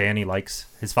clear Danny likes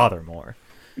his father more.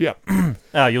 Yeah.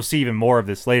 You'll see even more of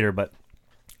this later, but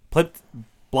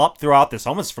blop throughout this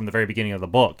almost from the very beginning of the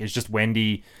book is just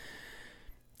Wendy.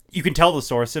 You can tell the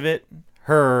source of it.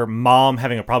 Her mom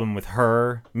having a problem with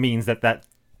her means that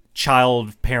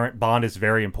child-parent bond is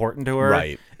very important to her.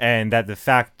 Right. And that the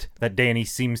fact that Danny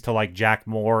seems to like Jack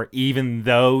more, even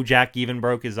though Jack even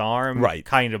broke his arm, right,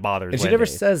 kind of bothers And she Wendy. never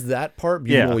says that part,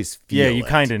 but you can always feel it. Yeah, you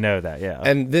kind of know that, yeah.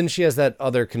 And then she has that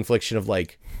other confliction of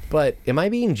like, but am I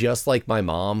being just like my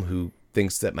mom who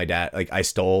thinks that my dad, like I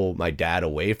stole my dad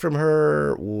away from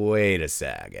her? Wait a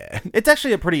second. It's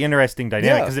actually a pretty interesting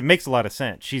dynamic because it makes a lot of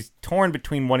sense. She's torn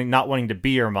between not wanting to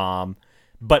be her mom,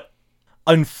 but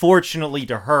unfortunately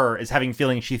to her is having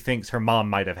feelings she thinks her mom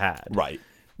might have had. Right.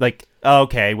 Like,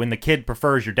 okay, when the kid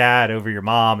prefers your dad over your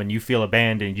mom and you feel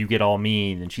abandoned, you get all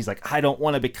mean. And she's like, I don't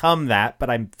want to become that,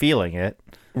 but I'm feeling it.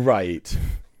 Right.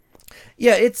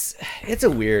 Yeah, it's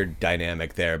a weird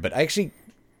dynamic there, but I actually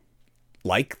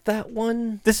like that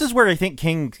one. This is where I think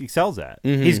King excels at.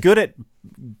 Mm-hmm. He's good at,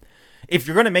 if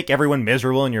you're going to make everyone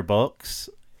miserable in your books,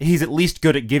 he's at least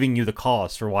good at giving you the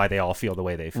cause for why they all feel the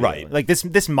way they feel. Right. Like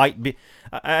this might be,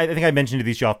 I think I mentioned to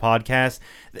these off podcasts,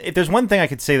 if there's one thing I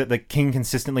could say that the King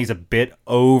consistently is a bit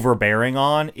overbearing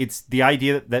on, it's the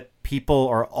idea that people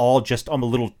are all just a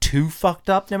little too fucked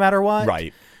up no matter what.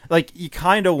 Right. Like you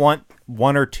kind of want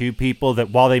one or two people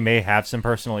that while they may have some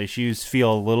personal issues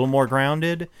feel a little more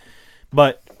grounded.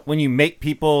 But when you make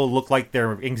people look like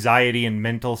their anxiety and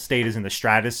mental state is in the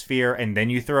stratosphere and then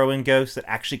you throw in ghosts, it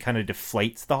actually kind of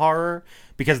deflates the horror,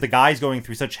 because the guy's going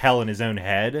through such hell in his own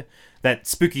head that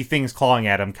spooky things clawing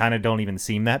at him kind of don't even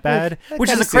seem that bad, which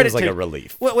is a credit like to a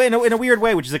relief. Well, in a weird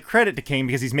way, which is a credit to King,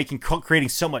 because he's creating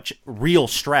so much real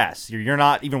stress. You're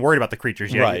not even worried about the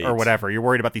creatures yet, Right. or whatever. You're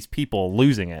worried about these people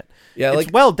losing it. Yeah,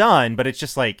 it's well done, but it's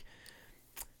just like,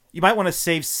 you might want to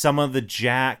save some of the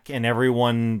Jack and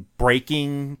everyone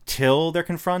breaking till they're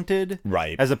confronted,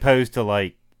 right? As opposed to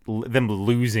like them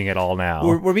losing it all now.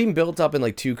 We're being built up in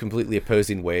like two completely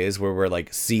opposing ways, where we're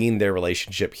like seeing their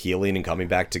relationship healing and coming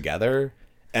back together,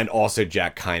 and also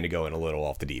Jack kind of going a little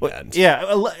off the deep end.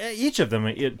 Yeah, each of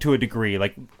them to a degree.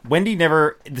 Like, Wendy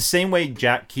never, the same way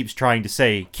Jack keeps trying to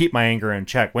say, keep my anger in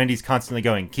check, Wendy's constantly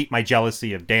going, keep my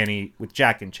jealousy of Danny with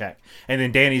Jack in check. And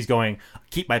then Danny's going,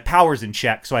 keep my powers in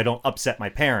check so I don't upset my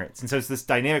parents. And so it's this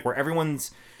dynamic where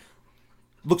everyone's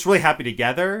looks really happy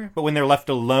together, but when they're left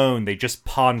alone, they just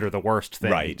ponder the worst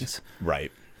things.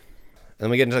 Right.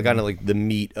 And we get into kind of like the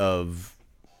meat of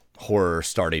horror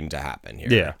starting to happen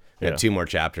here. Yeah. We have 2 more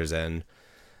chapters in.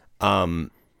 This one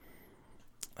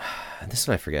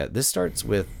I forget. This starts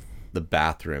with the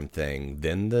bathroom thing,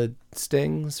 then the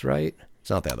stings, right?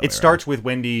 It's not the other way. It starts with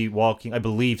Wendy walking, I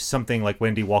believe something like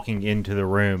Wendy walking into the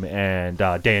room and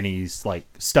Danny's like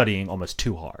studying almost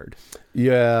too hard.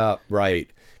 Yeah, right.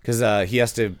 Because he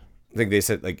has to, I think they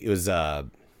said like it was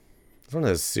it's one of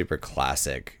those super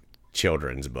classic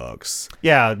children's books.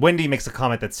 Yeah, Wendy makes a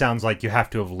comment that sounds like you have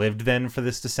to have lived then for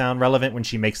this to sound relevant when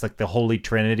she makes like the Holy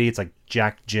Trinity. It's like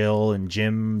Jack, Jill, and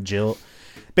Jim, Jill.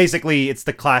 Basically, it's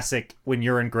the classic when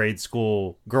you're in grade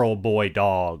school, girl, boy,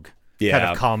 dog kind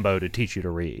of combo to teach you to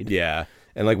read. Yeah.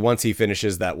 And like once he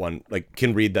finishes that one, like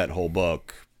can read that whole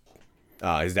book,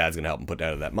 his dad's going to help him put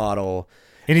together that model.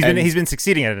 And he's been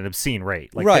succeeding at an obscene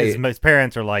rate. Like right. His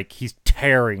parents are like, he's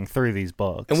tearing through these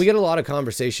books. And we get a lot of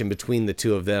conversation between the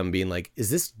two of them being like,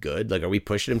 is this good? Like, are we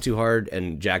pushing him too hard?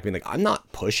 And Jack being like, I'm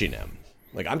not pushing him.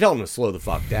 Like, I'm telling him to slow the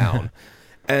fuck down.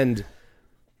 And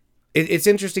it's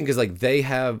interesting because like they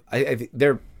have, I think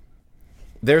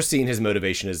they're seeing his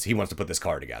motivation as he wants to put this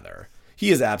car together. He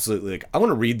is absolutely like, I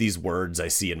want to read these words I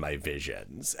see in my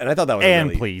visions. And I thought that was and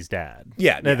really... please, Dad.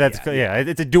 Yeah.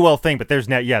 It's a dual thing, but there's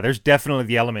definitely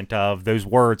the element of those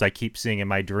words I keep seeing in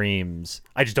my dreams.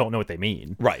 I just don't know what they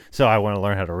mean. Right. So I want to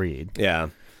learn how to read. Yeah.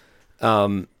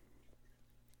 And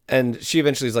she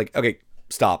eventually is like, okay,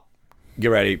 stop. Get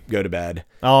ready. Go to bed.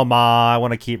 Oh, Ma, I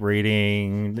want to keep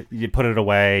reading. You put it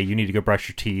away. You need to go brush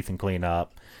your teeth and clean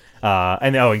up.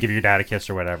 And give your dad a kiss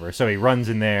or whatever. So he runs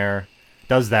in there,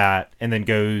 does that, and then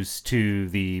goes to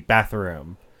the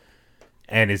bathroom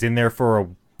and is in there for a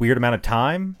weird amount of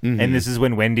time. Mm-hmm. And this is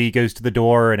when Wendy goes to the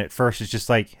door, and at first it's just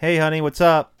like, hey, honey, what's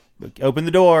up? Open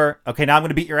the door. Okay, now I'm going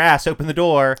to beat your ass. Open the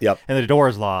door. Yep. And the door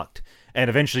is locked. And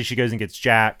eventually she goes and gets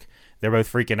Jack. They're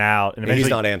both freaking out. And he's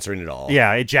not answering at all.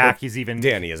 Yeah, Jack is even...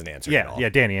 Danny isn't answering at all. Yeah,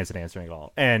 Danny isn't answering at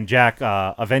all. And Jack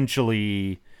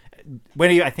eventually...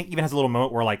 Wendy, I think, even has a little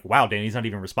moment where, like, wow, Danny's not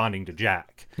even responding to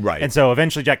Jack. Right. And so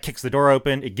eventually Jack kicks the door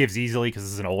open. It gives easily because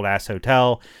this is an old-ass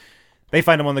hotel. They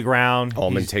find him on the ground.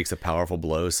 Allman takes a powerful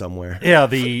blow somewhere. Yeah,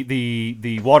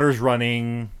 the water's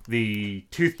running. The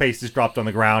toothpaste is dropped on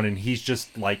the ground, and he's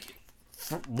just, like,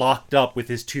 locked up with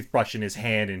his toothbrush in his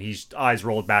hand, and he's eyes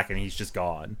rolled back, and he's just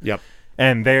gone. Yep.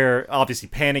 And they're obviously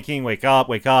panicking. Wake up,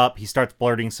 wake up. He starts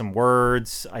blurting some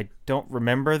words. I don't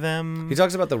remember them. He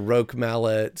talks about the roque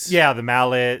mallet. Yeah, the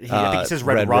mallet. I think he says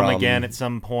red rum again at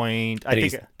some point.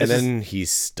 And then he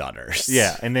stutters.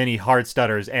 Yeah, and then he hard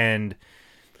stutters. And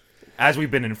as we've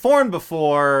been informed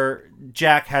before,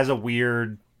 Jack has a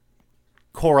weird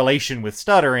correlation with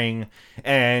stuttering,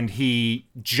 and he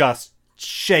just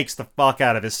shakes the fuck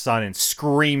out of his son and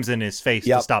screams in his face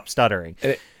to stop stuttering.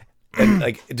 And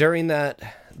like during that,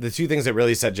 the two things that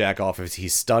really set Jack off is he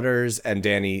stutters and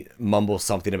Danny mumbles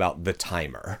something about the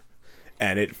timer,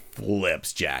 and it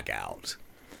flips Jack out.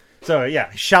 So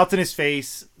yeah, shouts in his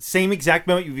face. Same exact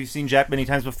moment you've seen Jack many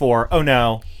times before. Oh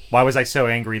no, why was I so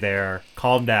angry there?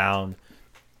 Calm down.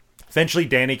 Eventually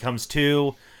Danny comes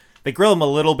to. They grill him a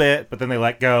little bit, but then they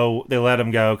let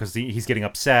him go because he's getting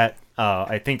upset.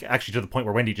 I think actually to the point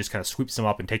where Wendy just kind of sweeps him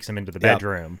up and takes him into the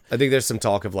bedroom. I think there's some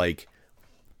talk of like,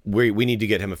 we need to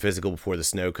get him a physical before the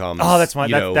snow comes. Oh, that's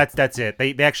fine. That's it.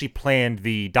 They actually planned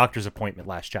the doctor's appointment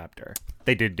last chapter.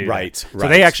 They did do that. So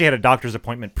they actually had a doctor's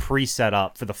appointment pre-set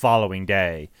up for the following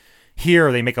day.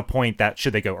 Here, they make a point that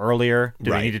should they go earlier? Do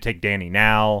they need to take Danny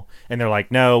now? And they're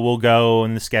like, no, we'll go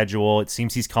in the schedule. It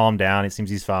seems he's calmed down. It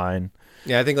seems he's fine.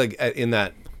 Yeah, I think like in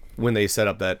that, when they set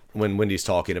up that, when Wendy's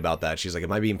talking about that, she's like,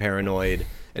 am I being paranoid?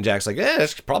 And Jack's like,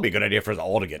 it's probably a good idea for us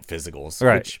all to get physicals.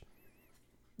 Right. Which,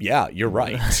 yeah, you're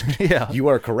right. Yeah. You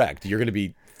are correct. You're going to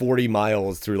be 40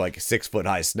 miles through like 6-foot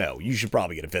high snow. You should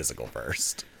probably get a physical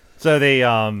first. So they,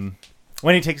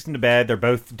 when he takes him to bed, they're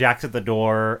both, Jack's at the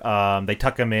door, they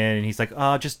tuck him in, and he's like,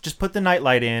 just put the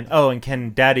nightlight in. Oh, and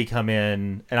can Daddy come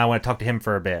in? And I want to talk to him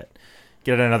for a bit.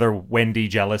 Get another Wendy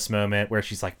jealous moment where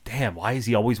she's like, damn, why does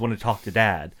he always want to talk to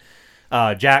Dad?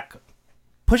 Jack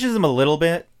pushes him a little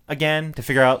bit, again, to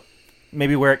figure out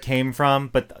maybe where it came from,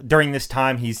 but during this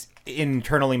time, he's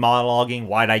internally monologuing,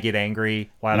 why'd I get angry?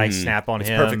 Why'd I snap on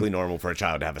him? It's perfectly normal for a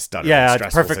child to have a stutter. Yeah, in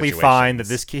it's perfectly situations. fine that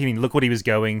this kid, I mean, look what he was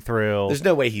going through. There's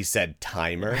no way he said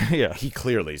timer. Yeah. He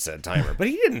clearly said timer, but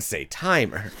he didn't say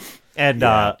timer. And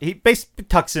he basically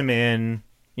tucks him in,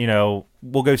 you know,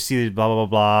 we'll go see blah, blah, blah,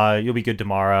 blah. You'll be good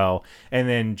tomorrow. And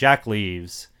then Jack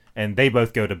leaves, and they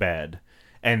both go to bed.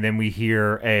 And then we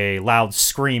hear a loud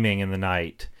screaming in the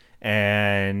night.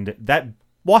 And that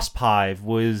wasp hive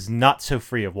was not so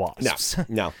free of wasps.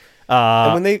 No.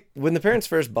 And when the parents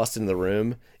first bust into the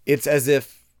room, it's as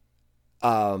if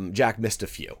Jack missed a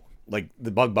few. Like,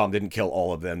 the bug bomb didn't kill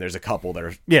all of them. There's a couple that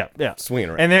are swinging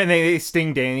around. And then they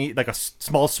sting Danny, like a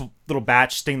small little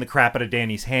batch, sting the crap out of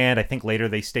Danny's hand. I think later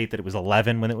they state that it was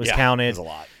 11 when it was counted. It was a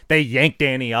lot. They yank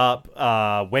Danny up.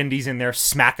 Wendy's in there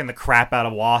smacking the crap out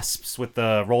of wasps with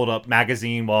the rolled up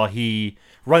magazine while he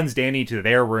runs Danny to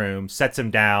their room, sets him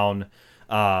down.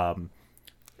 I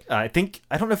don't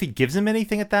know if he gives him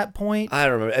anything at that point. I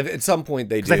don't remember. At some point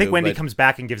they do. I think Wendy comes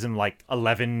back and gives him like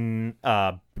 11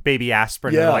 baby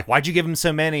aspirin. Yeah. And they're like, why'd you give him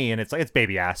so many? And it's like, it's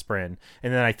baby aspirin.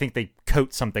 And then I think they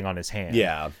coat something on his hand.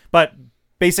 Yeah. But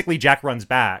basically Jack runs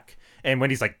back and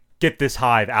Wendy's like, get this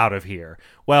hive out of here.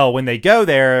 Well, when they go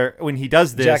there, when he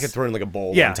does this... Jack had thrown like a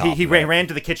bowl on top he of it. ran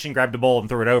to the kitchen, grabbed a bowl, and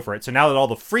threw it over it. So now that all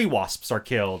the free wasps are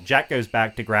killed, Jack goes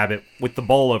back to grab it with the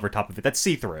bowl over top of it. That's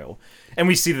see-through. And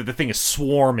we see that the thing is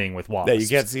swarming with wasps. Yeah, you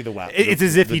can't see the wasp. It's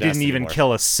as if he didn't even anymore.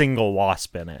 kill a single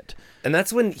wasp in it. And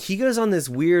that's when he goes on this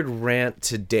weird rant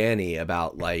to Danny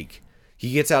about, like,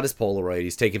 he gets out his Polaroid,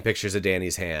 he's taking pictures of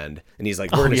Danny's hand, and he's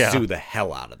like, we're going to sue the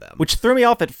hell out of them. Which threw me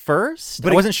off at first.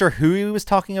 But I wasn't sure who he was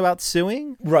talking about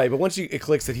suing. Right, but once it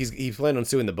clicks that he planned on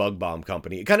suing the bug bomb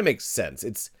company, it kind of makes sense.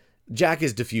 It's Jack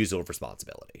is diffusal of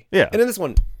responsibility. Yeah. And in this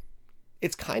one,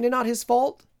 it's kind of not his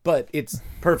fault, but it's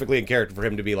perfectly in character for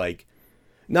him to be like,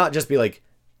 not just be like,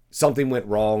 something went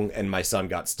wrong and my son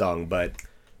got stung, but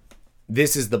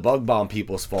this is the bug bomb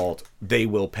people's fault. They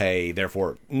will pay.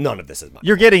 Therefore, none of this is my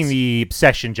You're fault. getting the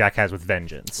obsession Jack has with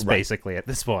vengeance, Right. basically, at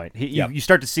this point. Yep. You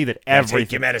start to see that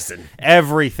Take your medicine.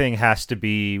 everything has to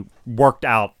be worked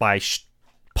out by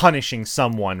punishing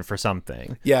someone for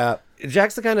something. Yeah,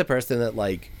 Jack's the kind of person that,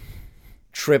 like,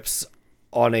 trips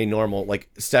on a normal, like,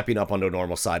 stepping up onto a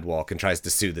normal sidewalk and tries to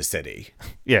sue the city.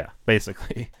 Yeah,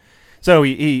 basically. So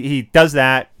he does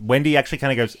that. Wendy actually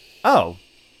kind of goes, oh,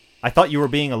 I thought you were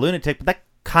being a lunatic, but that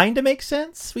kind of makes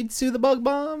sense. We'd sue the bug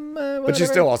bomb. But she's whatever.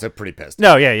 still also pretty pissed.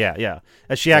 No, yeah.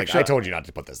 She Like, actually, I told you not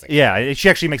to put this thing. yeah, she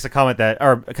actually makes a comment that,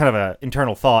 or kind of an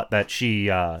internal thought that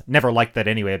she never liked that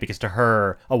anyway, because to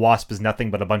her, a wasp is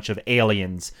nothing but a bunch of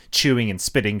aliens chewing and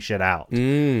spitting shit out.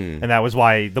 And that was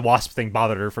why the wasp thing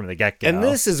bothered her from the get-go. And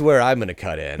this is where I'm going to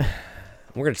cut in.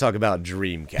 We're going to talk about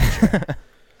Dreamcatcher.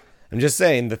 I'm just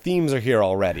saying, the themes are here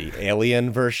already.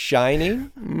 Alien versus Shining?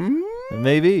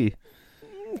 Maybe.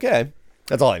 Okay.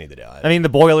 That's all I need to do. I mean, the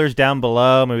boiler's down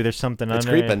below. Maybe there's something It's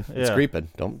under. creeping. It's Yeah. creeping.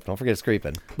 Don't forget it's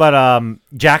creeping. But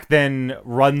Jack then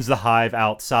runs the hive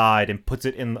outside and puts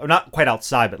it in, or not quite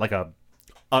outside, but like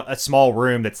a small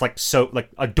room that's like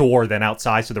a door then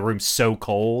outside, so the room's so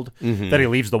cold that he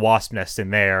leaves the wasp nest in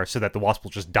there so that the wasp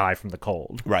will just die from the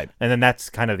cold. Right. And then that's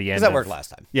kind of the end. Because that worked last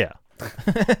time. Yeah.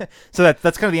 So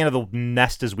that's kind of the end of the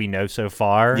nest as we know so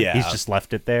far. Yeah. He's just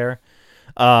left it there.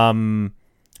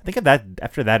 I think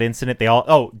after that incident,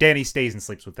 Danny stays and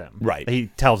sleeps with them. Right. He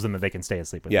tells them that they can stay and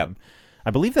sleep with Yep. him.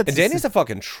 I believe that's... And Danny's a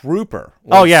fucking trooper.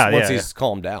 Oh, yeah, Once yeah, he's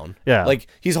calmed down. Yeah. Like,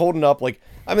 he's holding up, like,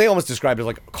 I mean, they almost described it as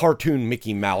like a cartoon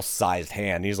Mickey Mouse sized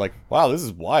hand. He's like, wow, this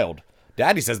is wild.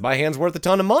 Daddy says my hand's worth a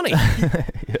ton of money.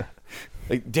 Yeah.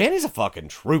 Like, Danny's a fucking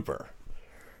trooper.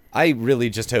 I really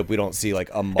just hope we don't see like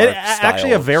a Mark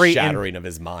actually style a very shattering of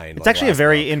his mind. It's actually a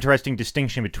very interesting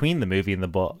distinction between the movie and the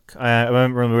book. I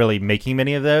wasn't really making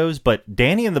many of those, but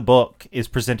Danny in the book is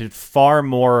presented far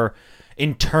more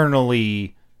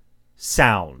internally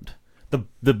sound.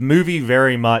 The movie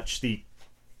very much, the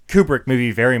Kubrick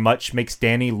movie very much makes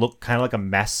Danny look kind of like a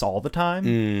mess all the time.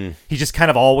 He just kind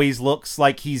of always looks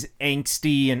like he's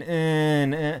angsty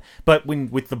and but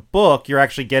with the book, you're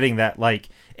actually getting that, like,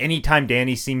 anytime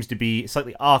Danny seems to be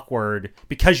slightly awkward,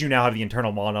 because you now have the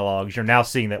internal monologues, you're now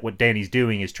seeing that what Danny's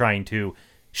doing is trying to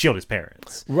shield his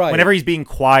parents. Right. Whenever he's being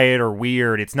quiet or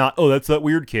weird, it's not, oh, that's that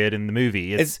weird kid in the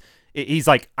movie. He's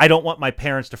like, I don't want my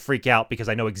parents to freak out because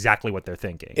I know exactly what they're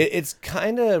thinking. It's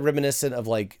kind of reminiscent of,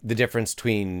 like, the difference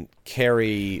between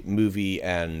Carrie movie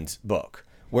and book,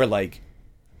 where, like,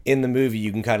 in the movie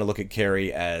you can kind of look at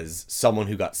Carrie as someone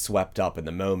who got swept up in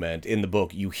the moment. In the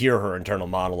book, you hear her internal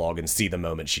monologue and see the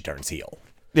moment she turns heel.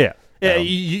 Yeah.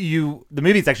 The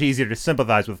movie is actually easier to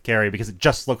sympathize with Carrie because it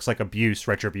just looks like abuse,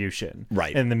 retribution.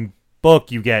 Right. In the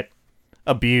book, you get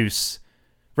abuse,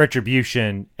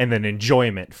 retribution, and then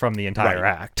enjoyment from the entire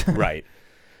act. Right.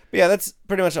 But yeah, that's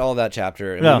pretty much all of that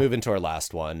chapter. And we move into our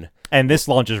last one. And this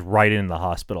launches right in the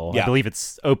hospital. Yeah. I believe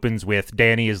it opens with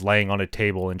Danny is laying on a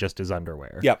table in just his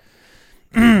underwear. Yep.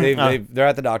 They're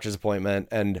at the doctor's appointment,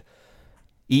 and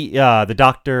the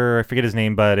doctor, I forget his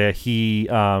name, but he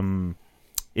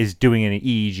is doing an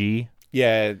EEG.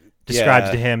 yeah, Describes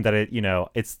to him that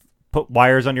it's put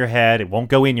wires on your head. It won't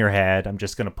go in your head. I'm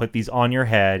just going to put these on your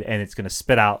head, and it's going to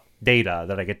spit out data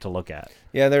that I get to look at.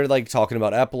 Yeah, they're, like, talking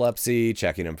about epilepsy,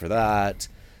 checking him for that.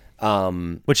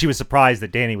 Which he was surprised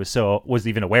that Danny was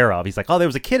even aware of. He's like, oh, there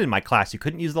was a kid in my class who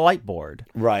couldn't use the light board.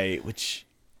 Right, which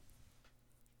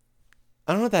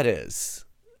I don't know what that is.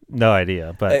 No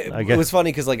idea, but I guess it was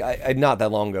funny because, like, I not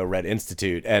that long ago read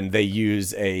Institute, and they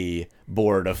use a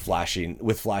board of flashing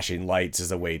lights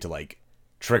as a way to, like,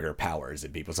 trigger powers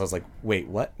in people. So I was like, wait,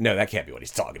 what? No, that can't be what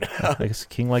he's talking about. I guess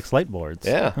King likes light boards.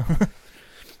 Yeah.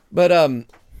 But I don't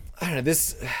know,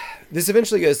 this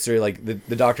eventually goes through, like,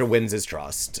 the doctor wins his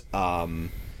trust.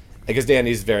 Because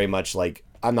Danny's very much like,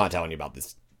 I'm not telling you about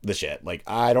the shit. Like,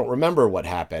 I don't remember what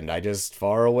happened. I just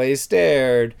far away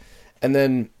stared. And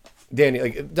then Danny,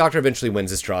 like, doctor eventually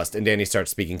wins his trust, and Danny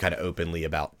starts speaking kind of openly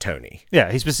about Tony.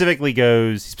 Yeah, he specifically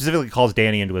calls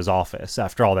Danny into his office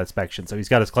after all that inspection. So he's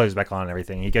got his clothes back on and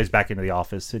everything. He goes back into the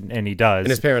office, and he does. And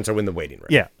his parents are in the waiting room.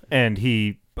 Yeah, and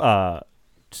he kind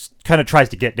of tries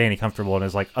to get Danny comfortable and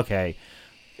is like, okay,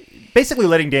 basically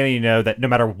letting Danny know that no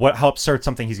matter how absurd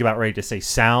something he's about ready to say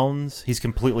sounds, he's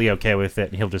completely okay with it,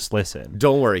 and he'll just listen.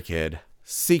 Don't worry, kid.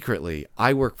 Secretly,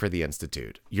 I work for the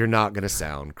Institute. You're not going to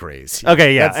sound crazy.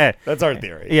 Okay, yeah. That's our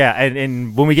theory. Yeah,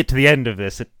 and when we get to the end of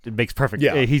this, it makes perfect.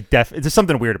 Yeah. There's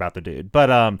something weird about the dude.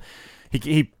 But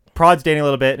he prods Danny a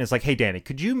little bit and is like, hey, Danny,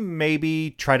 could you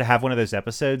maybe try to have one of those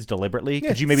episodes deliberately? Yeah,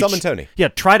 could you maybe summon Tony? Yeah,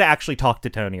 try to actually talk to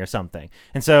Tony or something.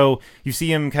 And so you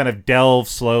see him kind of delve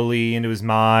slowly into his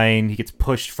mind. He gets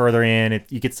pushed further in.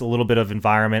 He gets a little bit of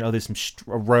environment. Oh, there's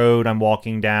a road I'm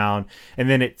walking down. And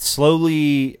then it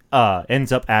slowly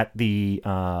ends up at the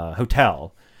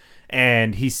hotel.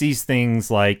 And he sees things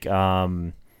like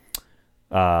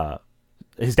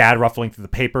his dad ruffling through the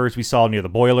papers we saw near the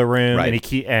boiler room,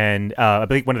 right. and I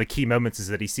think one of the key moments is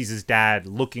that he sees his dad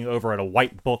looking over at a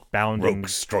white book bound in Rogue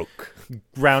stroke.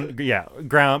 ground.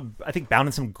 I think bound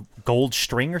in some gold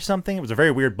string or something. It was a very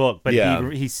weird book, but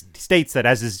he states that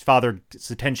as his father's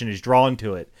attention is drawn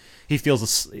to it, he feels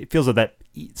that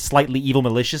slightly evil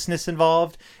maliciousness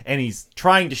involved, and he's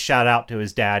trying to shout out to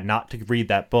his dad not to read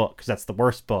that book because that's the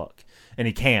worst book, and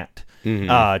he can't.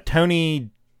 Mm-hmm.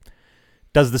 Tony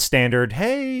does the standard,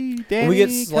 hey, Danny, we get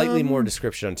slightly more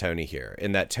description on Tony here,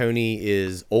 in that Tony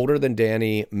is older than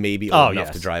Danny, maybe old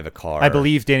enough to drive a car. I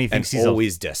believe Danny thinks he's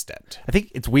always distant. I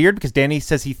think it's weird because Danny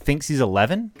says he thinks he's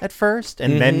 11 at first,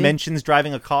 and then mentions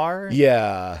driving a car.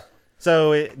 Yeah.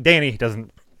 So Danny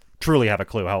doesn't truly have a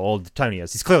clue how old Tony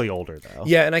is. He's clearly older, though.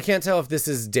 Yeah, and I can't tell if this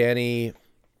is Danny,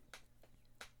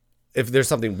 if there's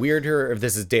something weird here, or if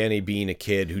this is Danny being a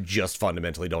kid who just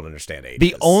fundamentally don't understand ages.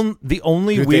 The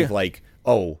only who weird, think like,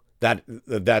 oh,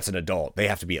 that's an adult. They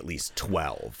have to be at least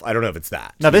 12. I don't know if it's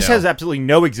that. Now, this has absolutely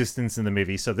no existence in the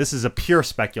movie, so this is a pure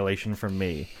speculation from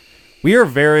me. We are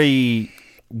very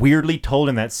weirdly told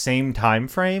in that same time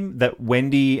frame that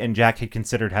Wendy and Jack had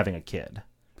considered having a kid.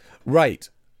 Right.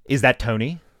 Is that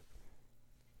Tony?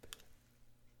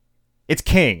 It's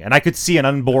King, and I could see an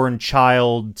unborn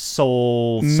child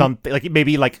soul, something like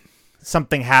maybe like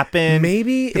something happened.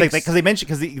 Maybe because they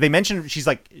mentioned she's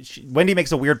like Wendy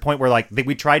makes a weird point where like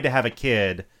we tried to have a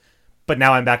kid, but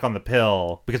now I'm back on the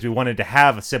pill because we wanted to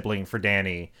have a sibling for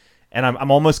Danny, and I'm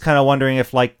almost kind of wondering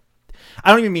if like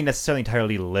I don't even mean necessarily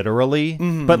entirely literally,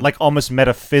 but like almost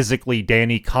metaphysically,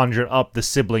 Danny conjured up the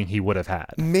sibling he would have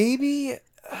had. Maybe.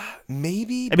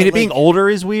 I mean, it being older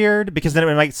is weird because then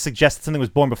it might suggest that something was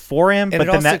born before him. And but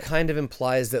it then also kind of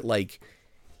implies that like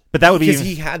But that would be because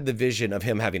he had the vision of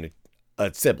him having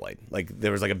a sibling. Like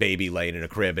there was like a baby laying in a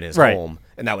crib in his home,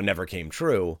 and that one never came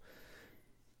true.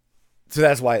 So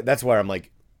that's why I'm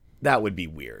like, that would be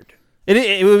weird.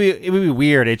 It would be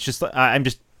weird. It's just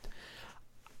to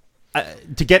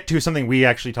get to something we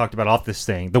actually talked about off this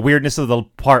thing. The weirdness of the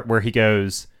part where he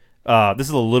goes, this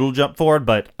is a little jump forward,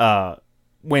 but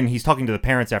when he's talking to the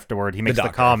parents afterward, he makes the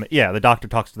comment. Yeah, the doctor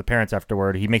talks to the parents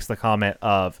afterward. He makes the comment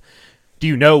of, do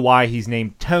you know why he's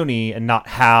named Tony and not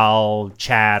Hal,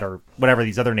 Chad, or whatever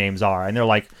these other names are? And they're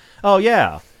like, oh,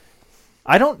 yeah.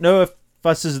 I don't know if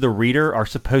us as the reader are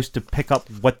supposed to pick up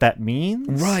what that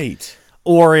means. Right.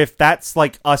 Or if that's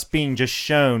like us being just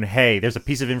shown, hey, there's a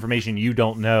piece of information you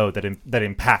don't know that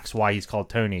impacts why he's called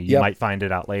Tony. You might find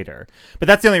it out later. But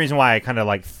that's the only reason why I kind of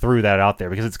like threw that out there,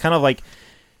 because it's kind of like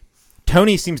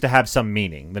Tony seems to have some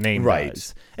meaning, the name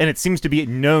does. And it seems to be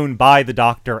known by the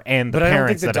doctor and the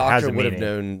parents that it has a meaning. But I don't think the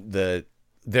doctor would have known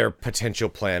their potential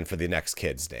plan for the next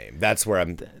kid's name. That's where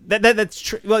I'm... That's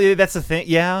true. Well, that's the thing.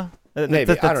 Yeah.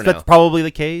 Maybe. I don't know. That's probably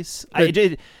the case.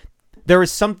 There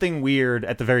is something weird,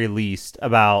 at the very least,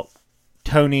 about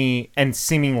Tony and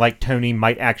seeming like Tony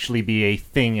might actually be a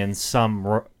thing in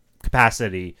some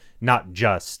capacity, not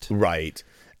just... Right.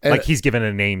 And, like he's given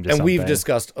a name to something. And we've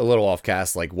discussed a little off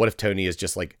cast, like, what if Tony is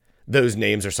just like, those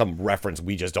names are some reference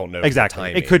we just don't know.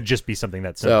 Exactly. It could just be something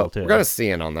that's simple, too. We're going to see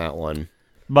it on that one.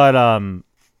 But,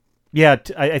 yeah,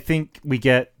 I think we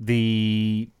get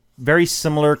the very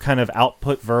similar kind of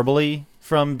output verbally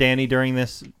from Danny during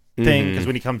this thing, because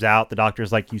when he comes out, the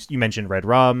doctor's like, you mentioned red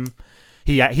rum.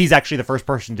 He's actually the first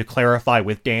person to clarify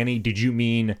with Danny, did you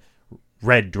mean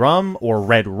red drum or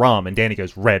red rum? And Danny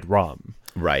goes, red rum.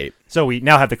 Right. So we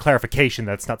now have the clarification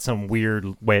that's not some weird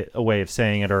way of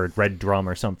saying it, or red drum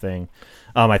or something.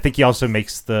 I think he also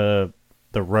makes the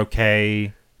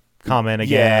roquet comment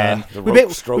again. Yeah,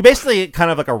 we basically kind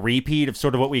of like a repeat of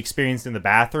sort of what we experienced in the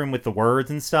bathroom with the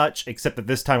words and such, except that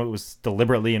this time it was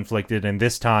deliberately inflicted, and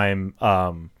this time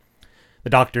the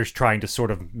doctor's trying to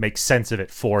sort of make sense of it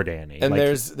for Danny. And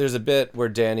like, there's a bit where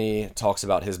Danny talks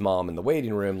about his mom in the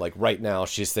waiting room. Like right now,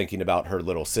 she's thinking about her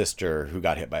little sister who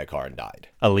got hit by a car and died.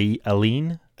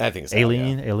 Aline? I think it's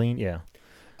Aileen, yeah.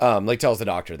 Like tells the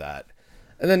doctor that.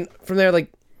 And then from there,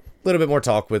 like a little bit more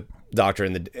talk with doctor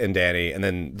and Danny, and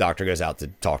then doctor goes out to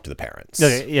talk to the parents.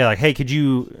 Yeah, like, hey, could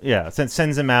you,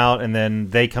 sends him out, and then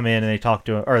they come in and they talk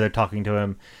to him, or they're talking to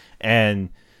him, and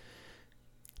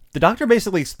the doctor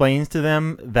basically explains to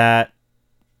them that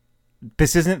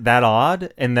this isn't that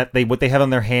odd, and that what they have on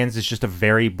their hands is just a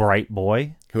very bright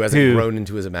boy who hasn't grown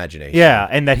into his imagination. Yeah,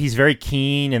 and that he's very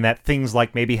keen, and that things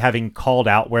like maybe having called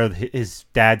out where his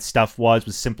dad's stuff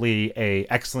was simply a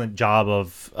excellent job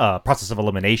of process of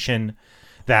elimination.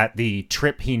 That the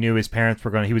trip he knew his parents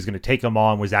he was going to take him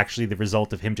on was actually the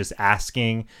result of him just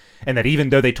asking, and that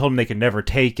even though they told him they could never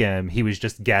take him, he was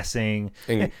just guessing.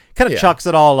 And kind of chucks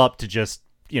it all up to just,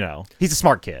 he's a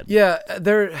smart kid. Yeah,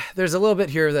 there's a little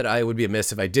bit here that I would be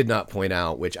amiss if I did not point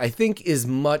out, which I think is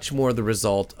much more the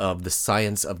result of the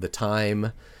science of the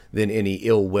time than any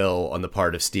ill will on the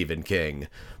part of Stephen King.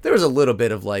 There was a little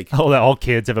bit of like... Oh, that all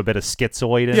kids have a bit of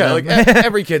schizoid in them? Yeah, like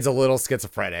every kid's a little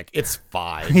schizophrenic. It's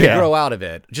fine. They grow out of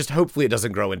it. Just hopefully it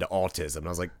doesn't grow into autism. And I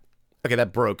was like, okay,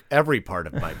 that broke every part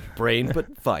of my brain,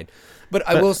 but fine. But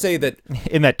I will say that...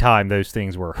 In that time, those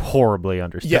things were horribly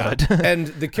understood. Yeah, and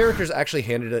the characters actually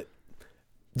handled it,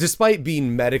 despite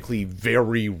being medically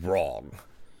very wrong,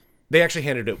 they actually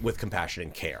handled it with compassion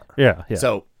and care. Yeah.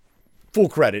 So, full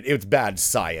credit, it was bad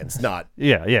science, not...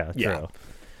 Yeah. True.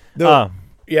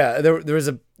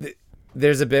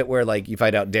 There's a bit where like you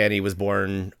find out Danny was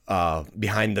born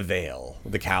behind the veil,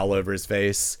 with the cowl over his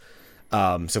face.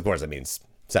 So of course that means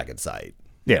second sight.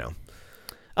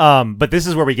 But this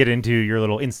is where we get into your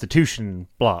little institution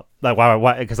blah. Like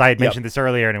why? Because I had mentioned this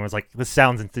earlier, and it was like, this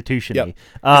sounds institution-y.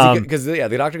 Because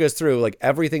the doctor goes through like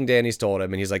everything Danny's told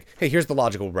him, and he's like, hey, here's the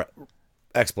logical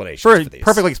explanation for these.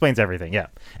 Perfectly explains everything. Yeah,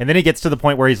 and then he gets to the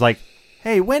point where he's like,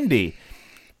 hey, Wendy,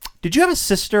 did you have a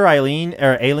sister, Aileen,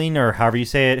 or however you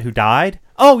say it, who died?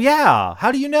 Oh, yeah.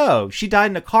 How do you know? She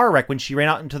died in a car wreck when she ran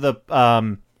out into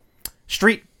the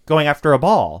street going after a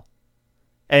ball.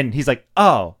 And he's like,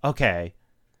 oh, okay.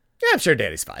 Yeah, I'm sure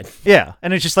Danny's fine. Yeah.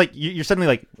 And it's just like, you're suddenly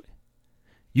like,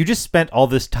 you just spent all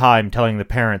this time telling the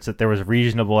parents that there was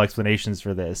reasonable explanations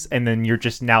for this, and then you're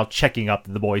just now checking up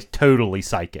that the boy's totally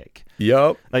psychic.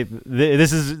 Yep. Like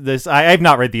this. I've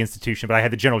not read The Institution, but I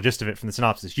had the general gist of it from the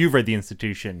synopsis. You've read The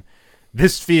Institution.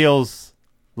 This feels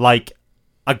like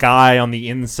a guy on the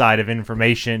inside of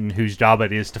information whose job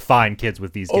it is to find kids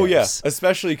with these gifts. Oh yeah,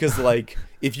 especially because like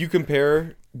if you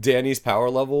compare Danny's power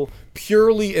level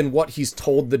purely in what he's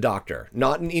told the Doctor,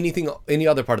 not in any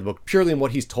other part of the book, purely in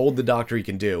what he's told the Doctor he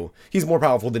can do, he's more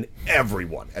powerful than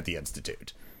everyone at the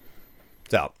Institute.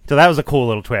 So that was a cool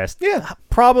little twist. Yeah. I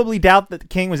probably doubt that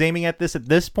King was aiming at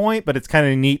this point, but it's kind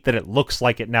of neat that it looks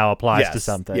like it now applies to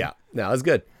something. Yeah, no, that's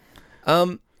good.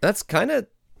 That's kind of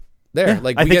there. Yeah.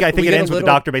 Like I think it ends with the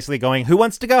Doctor basically going, "Who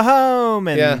wants to go home?"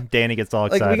 And Danny gets all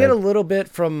excited. Like we get a little bit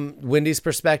from Wendy's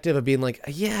perspective of being like,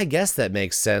 yeah, I guess that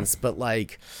makes sense, but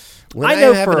like when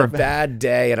I'm having a bad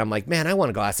day and I'm like, man, I want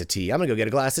a glass of tea. I'm gonna go get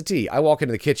a glass of tea. I walk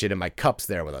into the kitchen and my cup's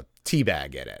there with a tea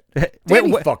bag in it.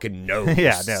 Danny fucking knows.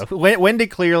 Yeah, no.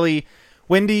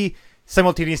 Wendy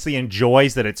simultaneously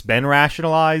enjoys that it's been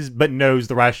rationalized, but knows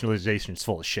the rationalization is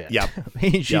full of shit. Yep.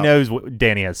 She knows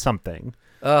Danny has something.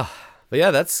 But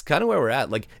yeah, that's kind of where we're at.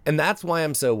 Like, and that's why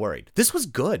I'm so worried. This was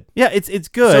good. Yeah, it's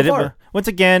good. So far. Once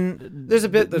again, there's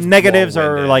negatives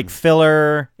are like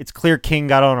filler. It's clear King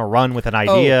got on a run with an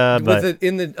idea, but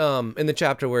in the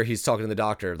chapter where he's talking to the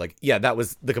Doctor, like, yeah, that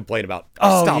was the complaint about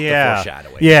stop the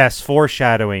foreshadowing. Yes,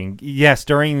 foreshadowing. Yes,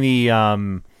 during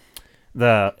the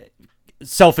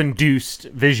self-induced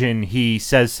vision, he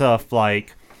says stuff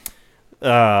like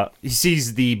he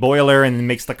sees the boiler and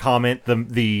makes the comment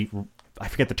the I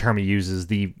forget the term he uses,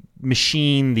 the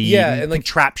machine, and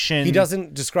contraption. Like, he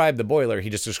doesn't describe the boiler,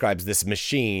 he just describes this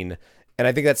machine. And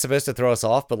I think that's supposed to throw us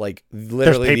off, but like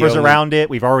literally there's papers around it.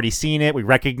 We've already seen it. We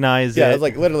recognize it. Yeah, it's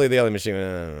like literally the only machine.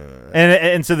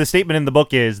 And so the statement in the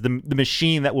book is the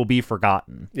machine that will be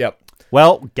forgotten. Yep.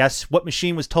 Well, guess what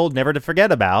machine was told never to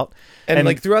forget about? And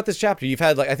like throughout this chapter, you've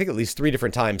had like I think at least 3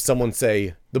 different times someone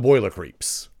say the boiler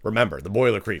creeps. Remember, the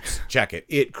boiler creeps. Check it.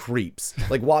 It creeps.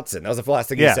 Like Watson. That was the last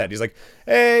thing he said. He's like,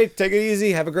 hey, take it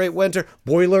easy. Have a great winter.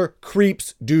 Boiler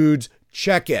creeps, dudes.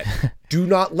 Check it. Do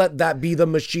not let that be the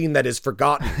machine that is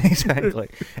forgotten. Exactly.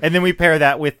 And then we pair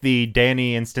that with the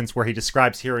Danny instance where he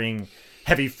describes hearing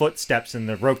heavy footsteps and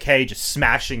the roquet just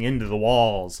smashing into the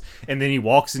walls, and then he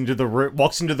walks into the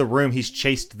room he's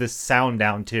chased this sound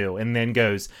down to, and then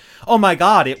goes, "Oh my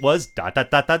God, it was ...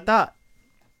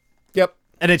 Yep.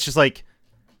 And it's just like,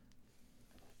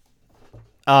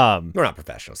 we're not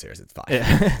professionals here. It's fine.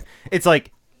 It's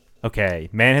like, okay,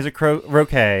 man has a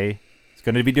roquet. It's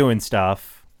going to be doing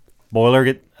stuff.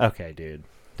 Boiler okay, dude.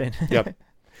 Yep.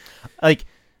 Like,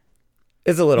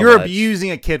 it's a little You're much.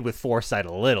 abusing a kid with foresight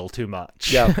a little too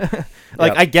much. Yeah.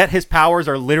 I get his powers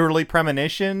are literally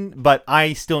premonition, but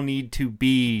I still need to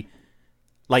be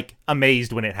like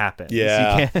amazed when it happens.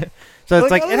 Yeah. So it's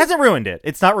like it hasn't ruined it.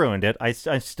 It's not ruined it.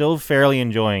 I'm still fairly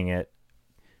enjoying it.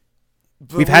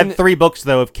 But we've had 3 books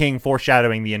though of King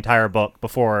foreshadowing the entire book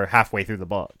before halfway through the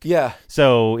book. Yeah.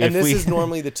 So and this is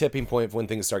normally the tipping point of when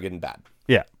things start getting bad.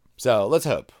 Yeah. So let's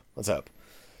hope.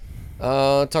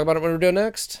 Talk about it when we're doing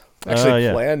next. Actually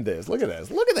planned this. Look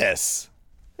at this.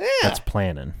 Yeah. That's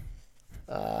planning.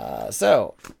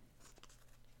 So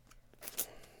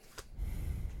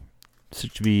it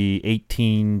should be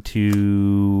 18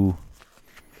 to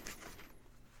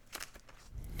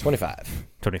 25.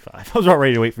 25. I was about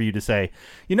ready to wait for you to say,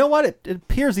 you know what? It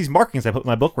appears these markings I put in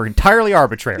my book were entirely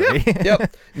arbitrary.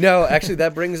 Yep. No, actually,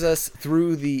 that brings us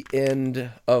through the end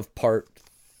of part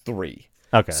 3.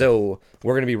 Okay. So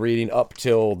we're going to be reading up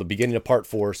till the beginning of part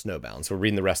 4, Snowbound. So we're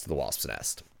reading the rest of the Wasp's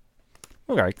Nest.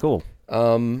 Okay, cool.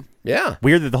 Yeah.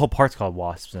 Weird that the whole part's called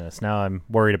Wasp's Nest. Now I'm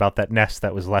worried about that nest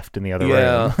that was left in the other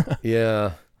room.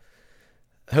 Yeah.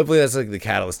 Hopefully that's like the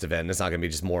catalyst event. It's not going to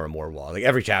be just more and more wasp. Like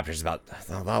every chapter is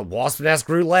about Wasp Nest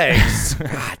grew legs.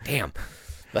 God damn.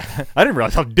 I didn't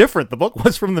realize how different the book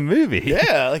was from the movie.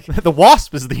 Yeah. Like the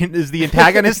Wasp is the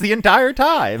antagonist the entire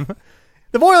time.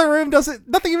 The boiler room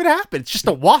nothing even happens. It's just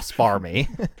a wasp army.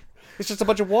 It's just a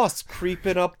bunch of wasps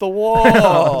creeping up the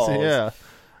walls. Yeah.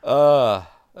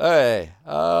 Hey.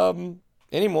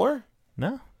 Any more?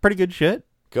 No. Pretty good shit.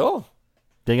 Cool.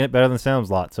 Digging it better than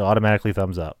Sounds Lot, so automatically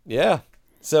thumbs up. Yeah.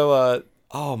 So,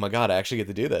 oh my God, I actually get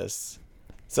to do this.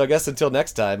 So I guess until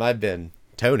next time, I've been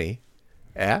Tony.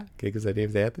 Yeah? Okay, because my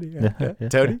name's Anthony. Yeah.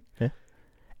 Tony. Yeah.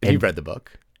 And you've read the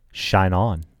book. Shine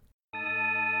on.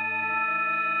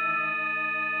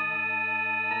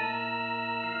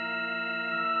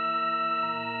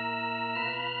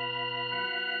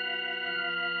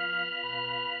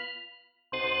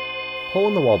 Hole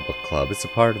in the Wall Book Club is a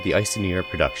part of the Icy New Year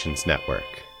Productions Network,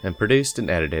 and produced and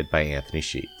edited by Anthony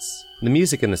Sheets. The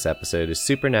music in this episode is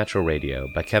Supernatural Radio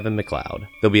by Kevin MacLeod.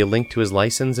 There'll be a link to his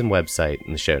license and website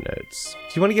in the show notes.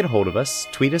 If you want to get a hold of us,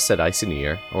 tweet us at Icy New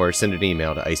Year, or send an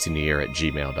email to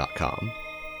icynewyear@gmail.com.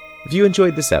 If you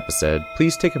enjoyed this episode,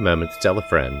 please take a moment to tell a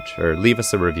friend or leave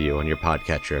us a review on your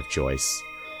podcatcher of choice.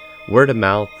 Word of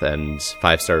mouth and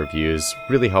 5-star reviews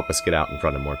really help us get out in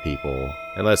front of more people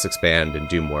and let us expand and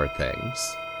do more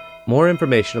things. More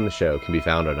information on the show can be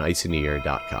found on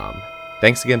icynewyyear.com.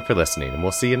 Thanks again for listening, and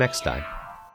we'll see you next time.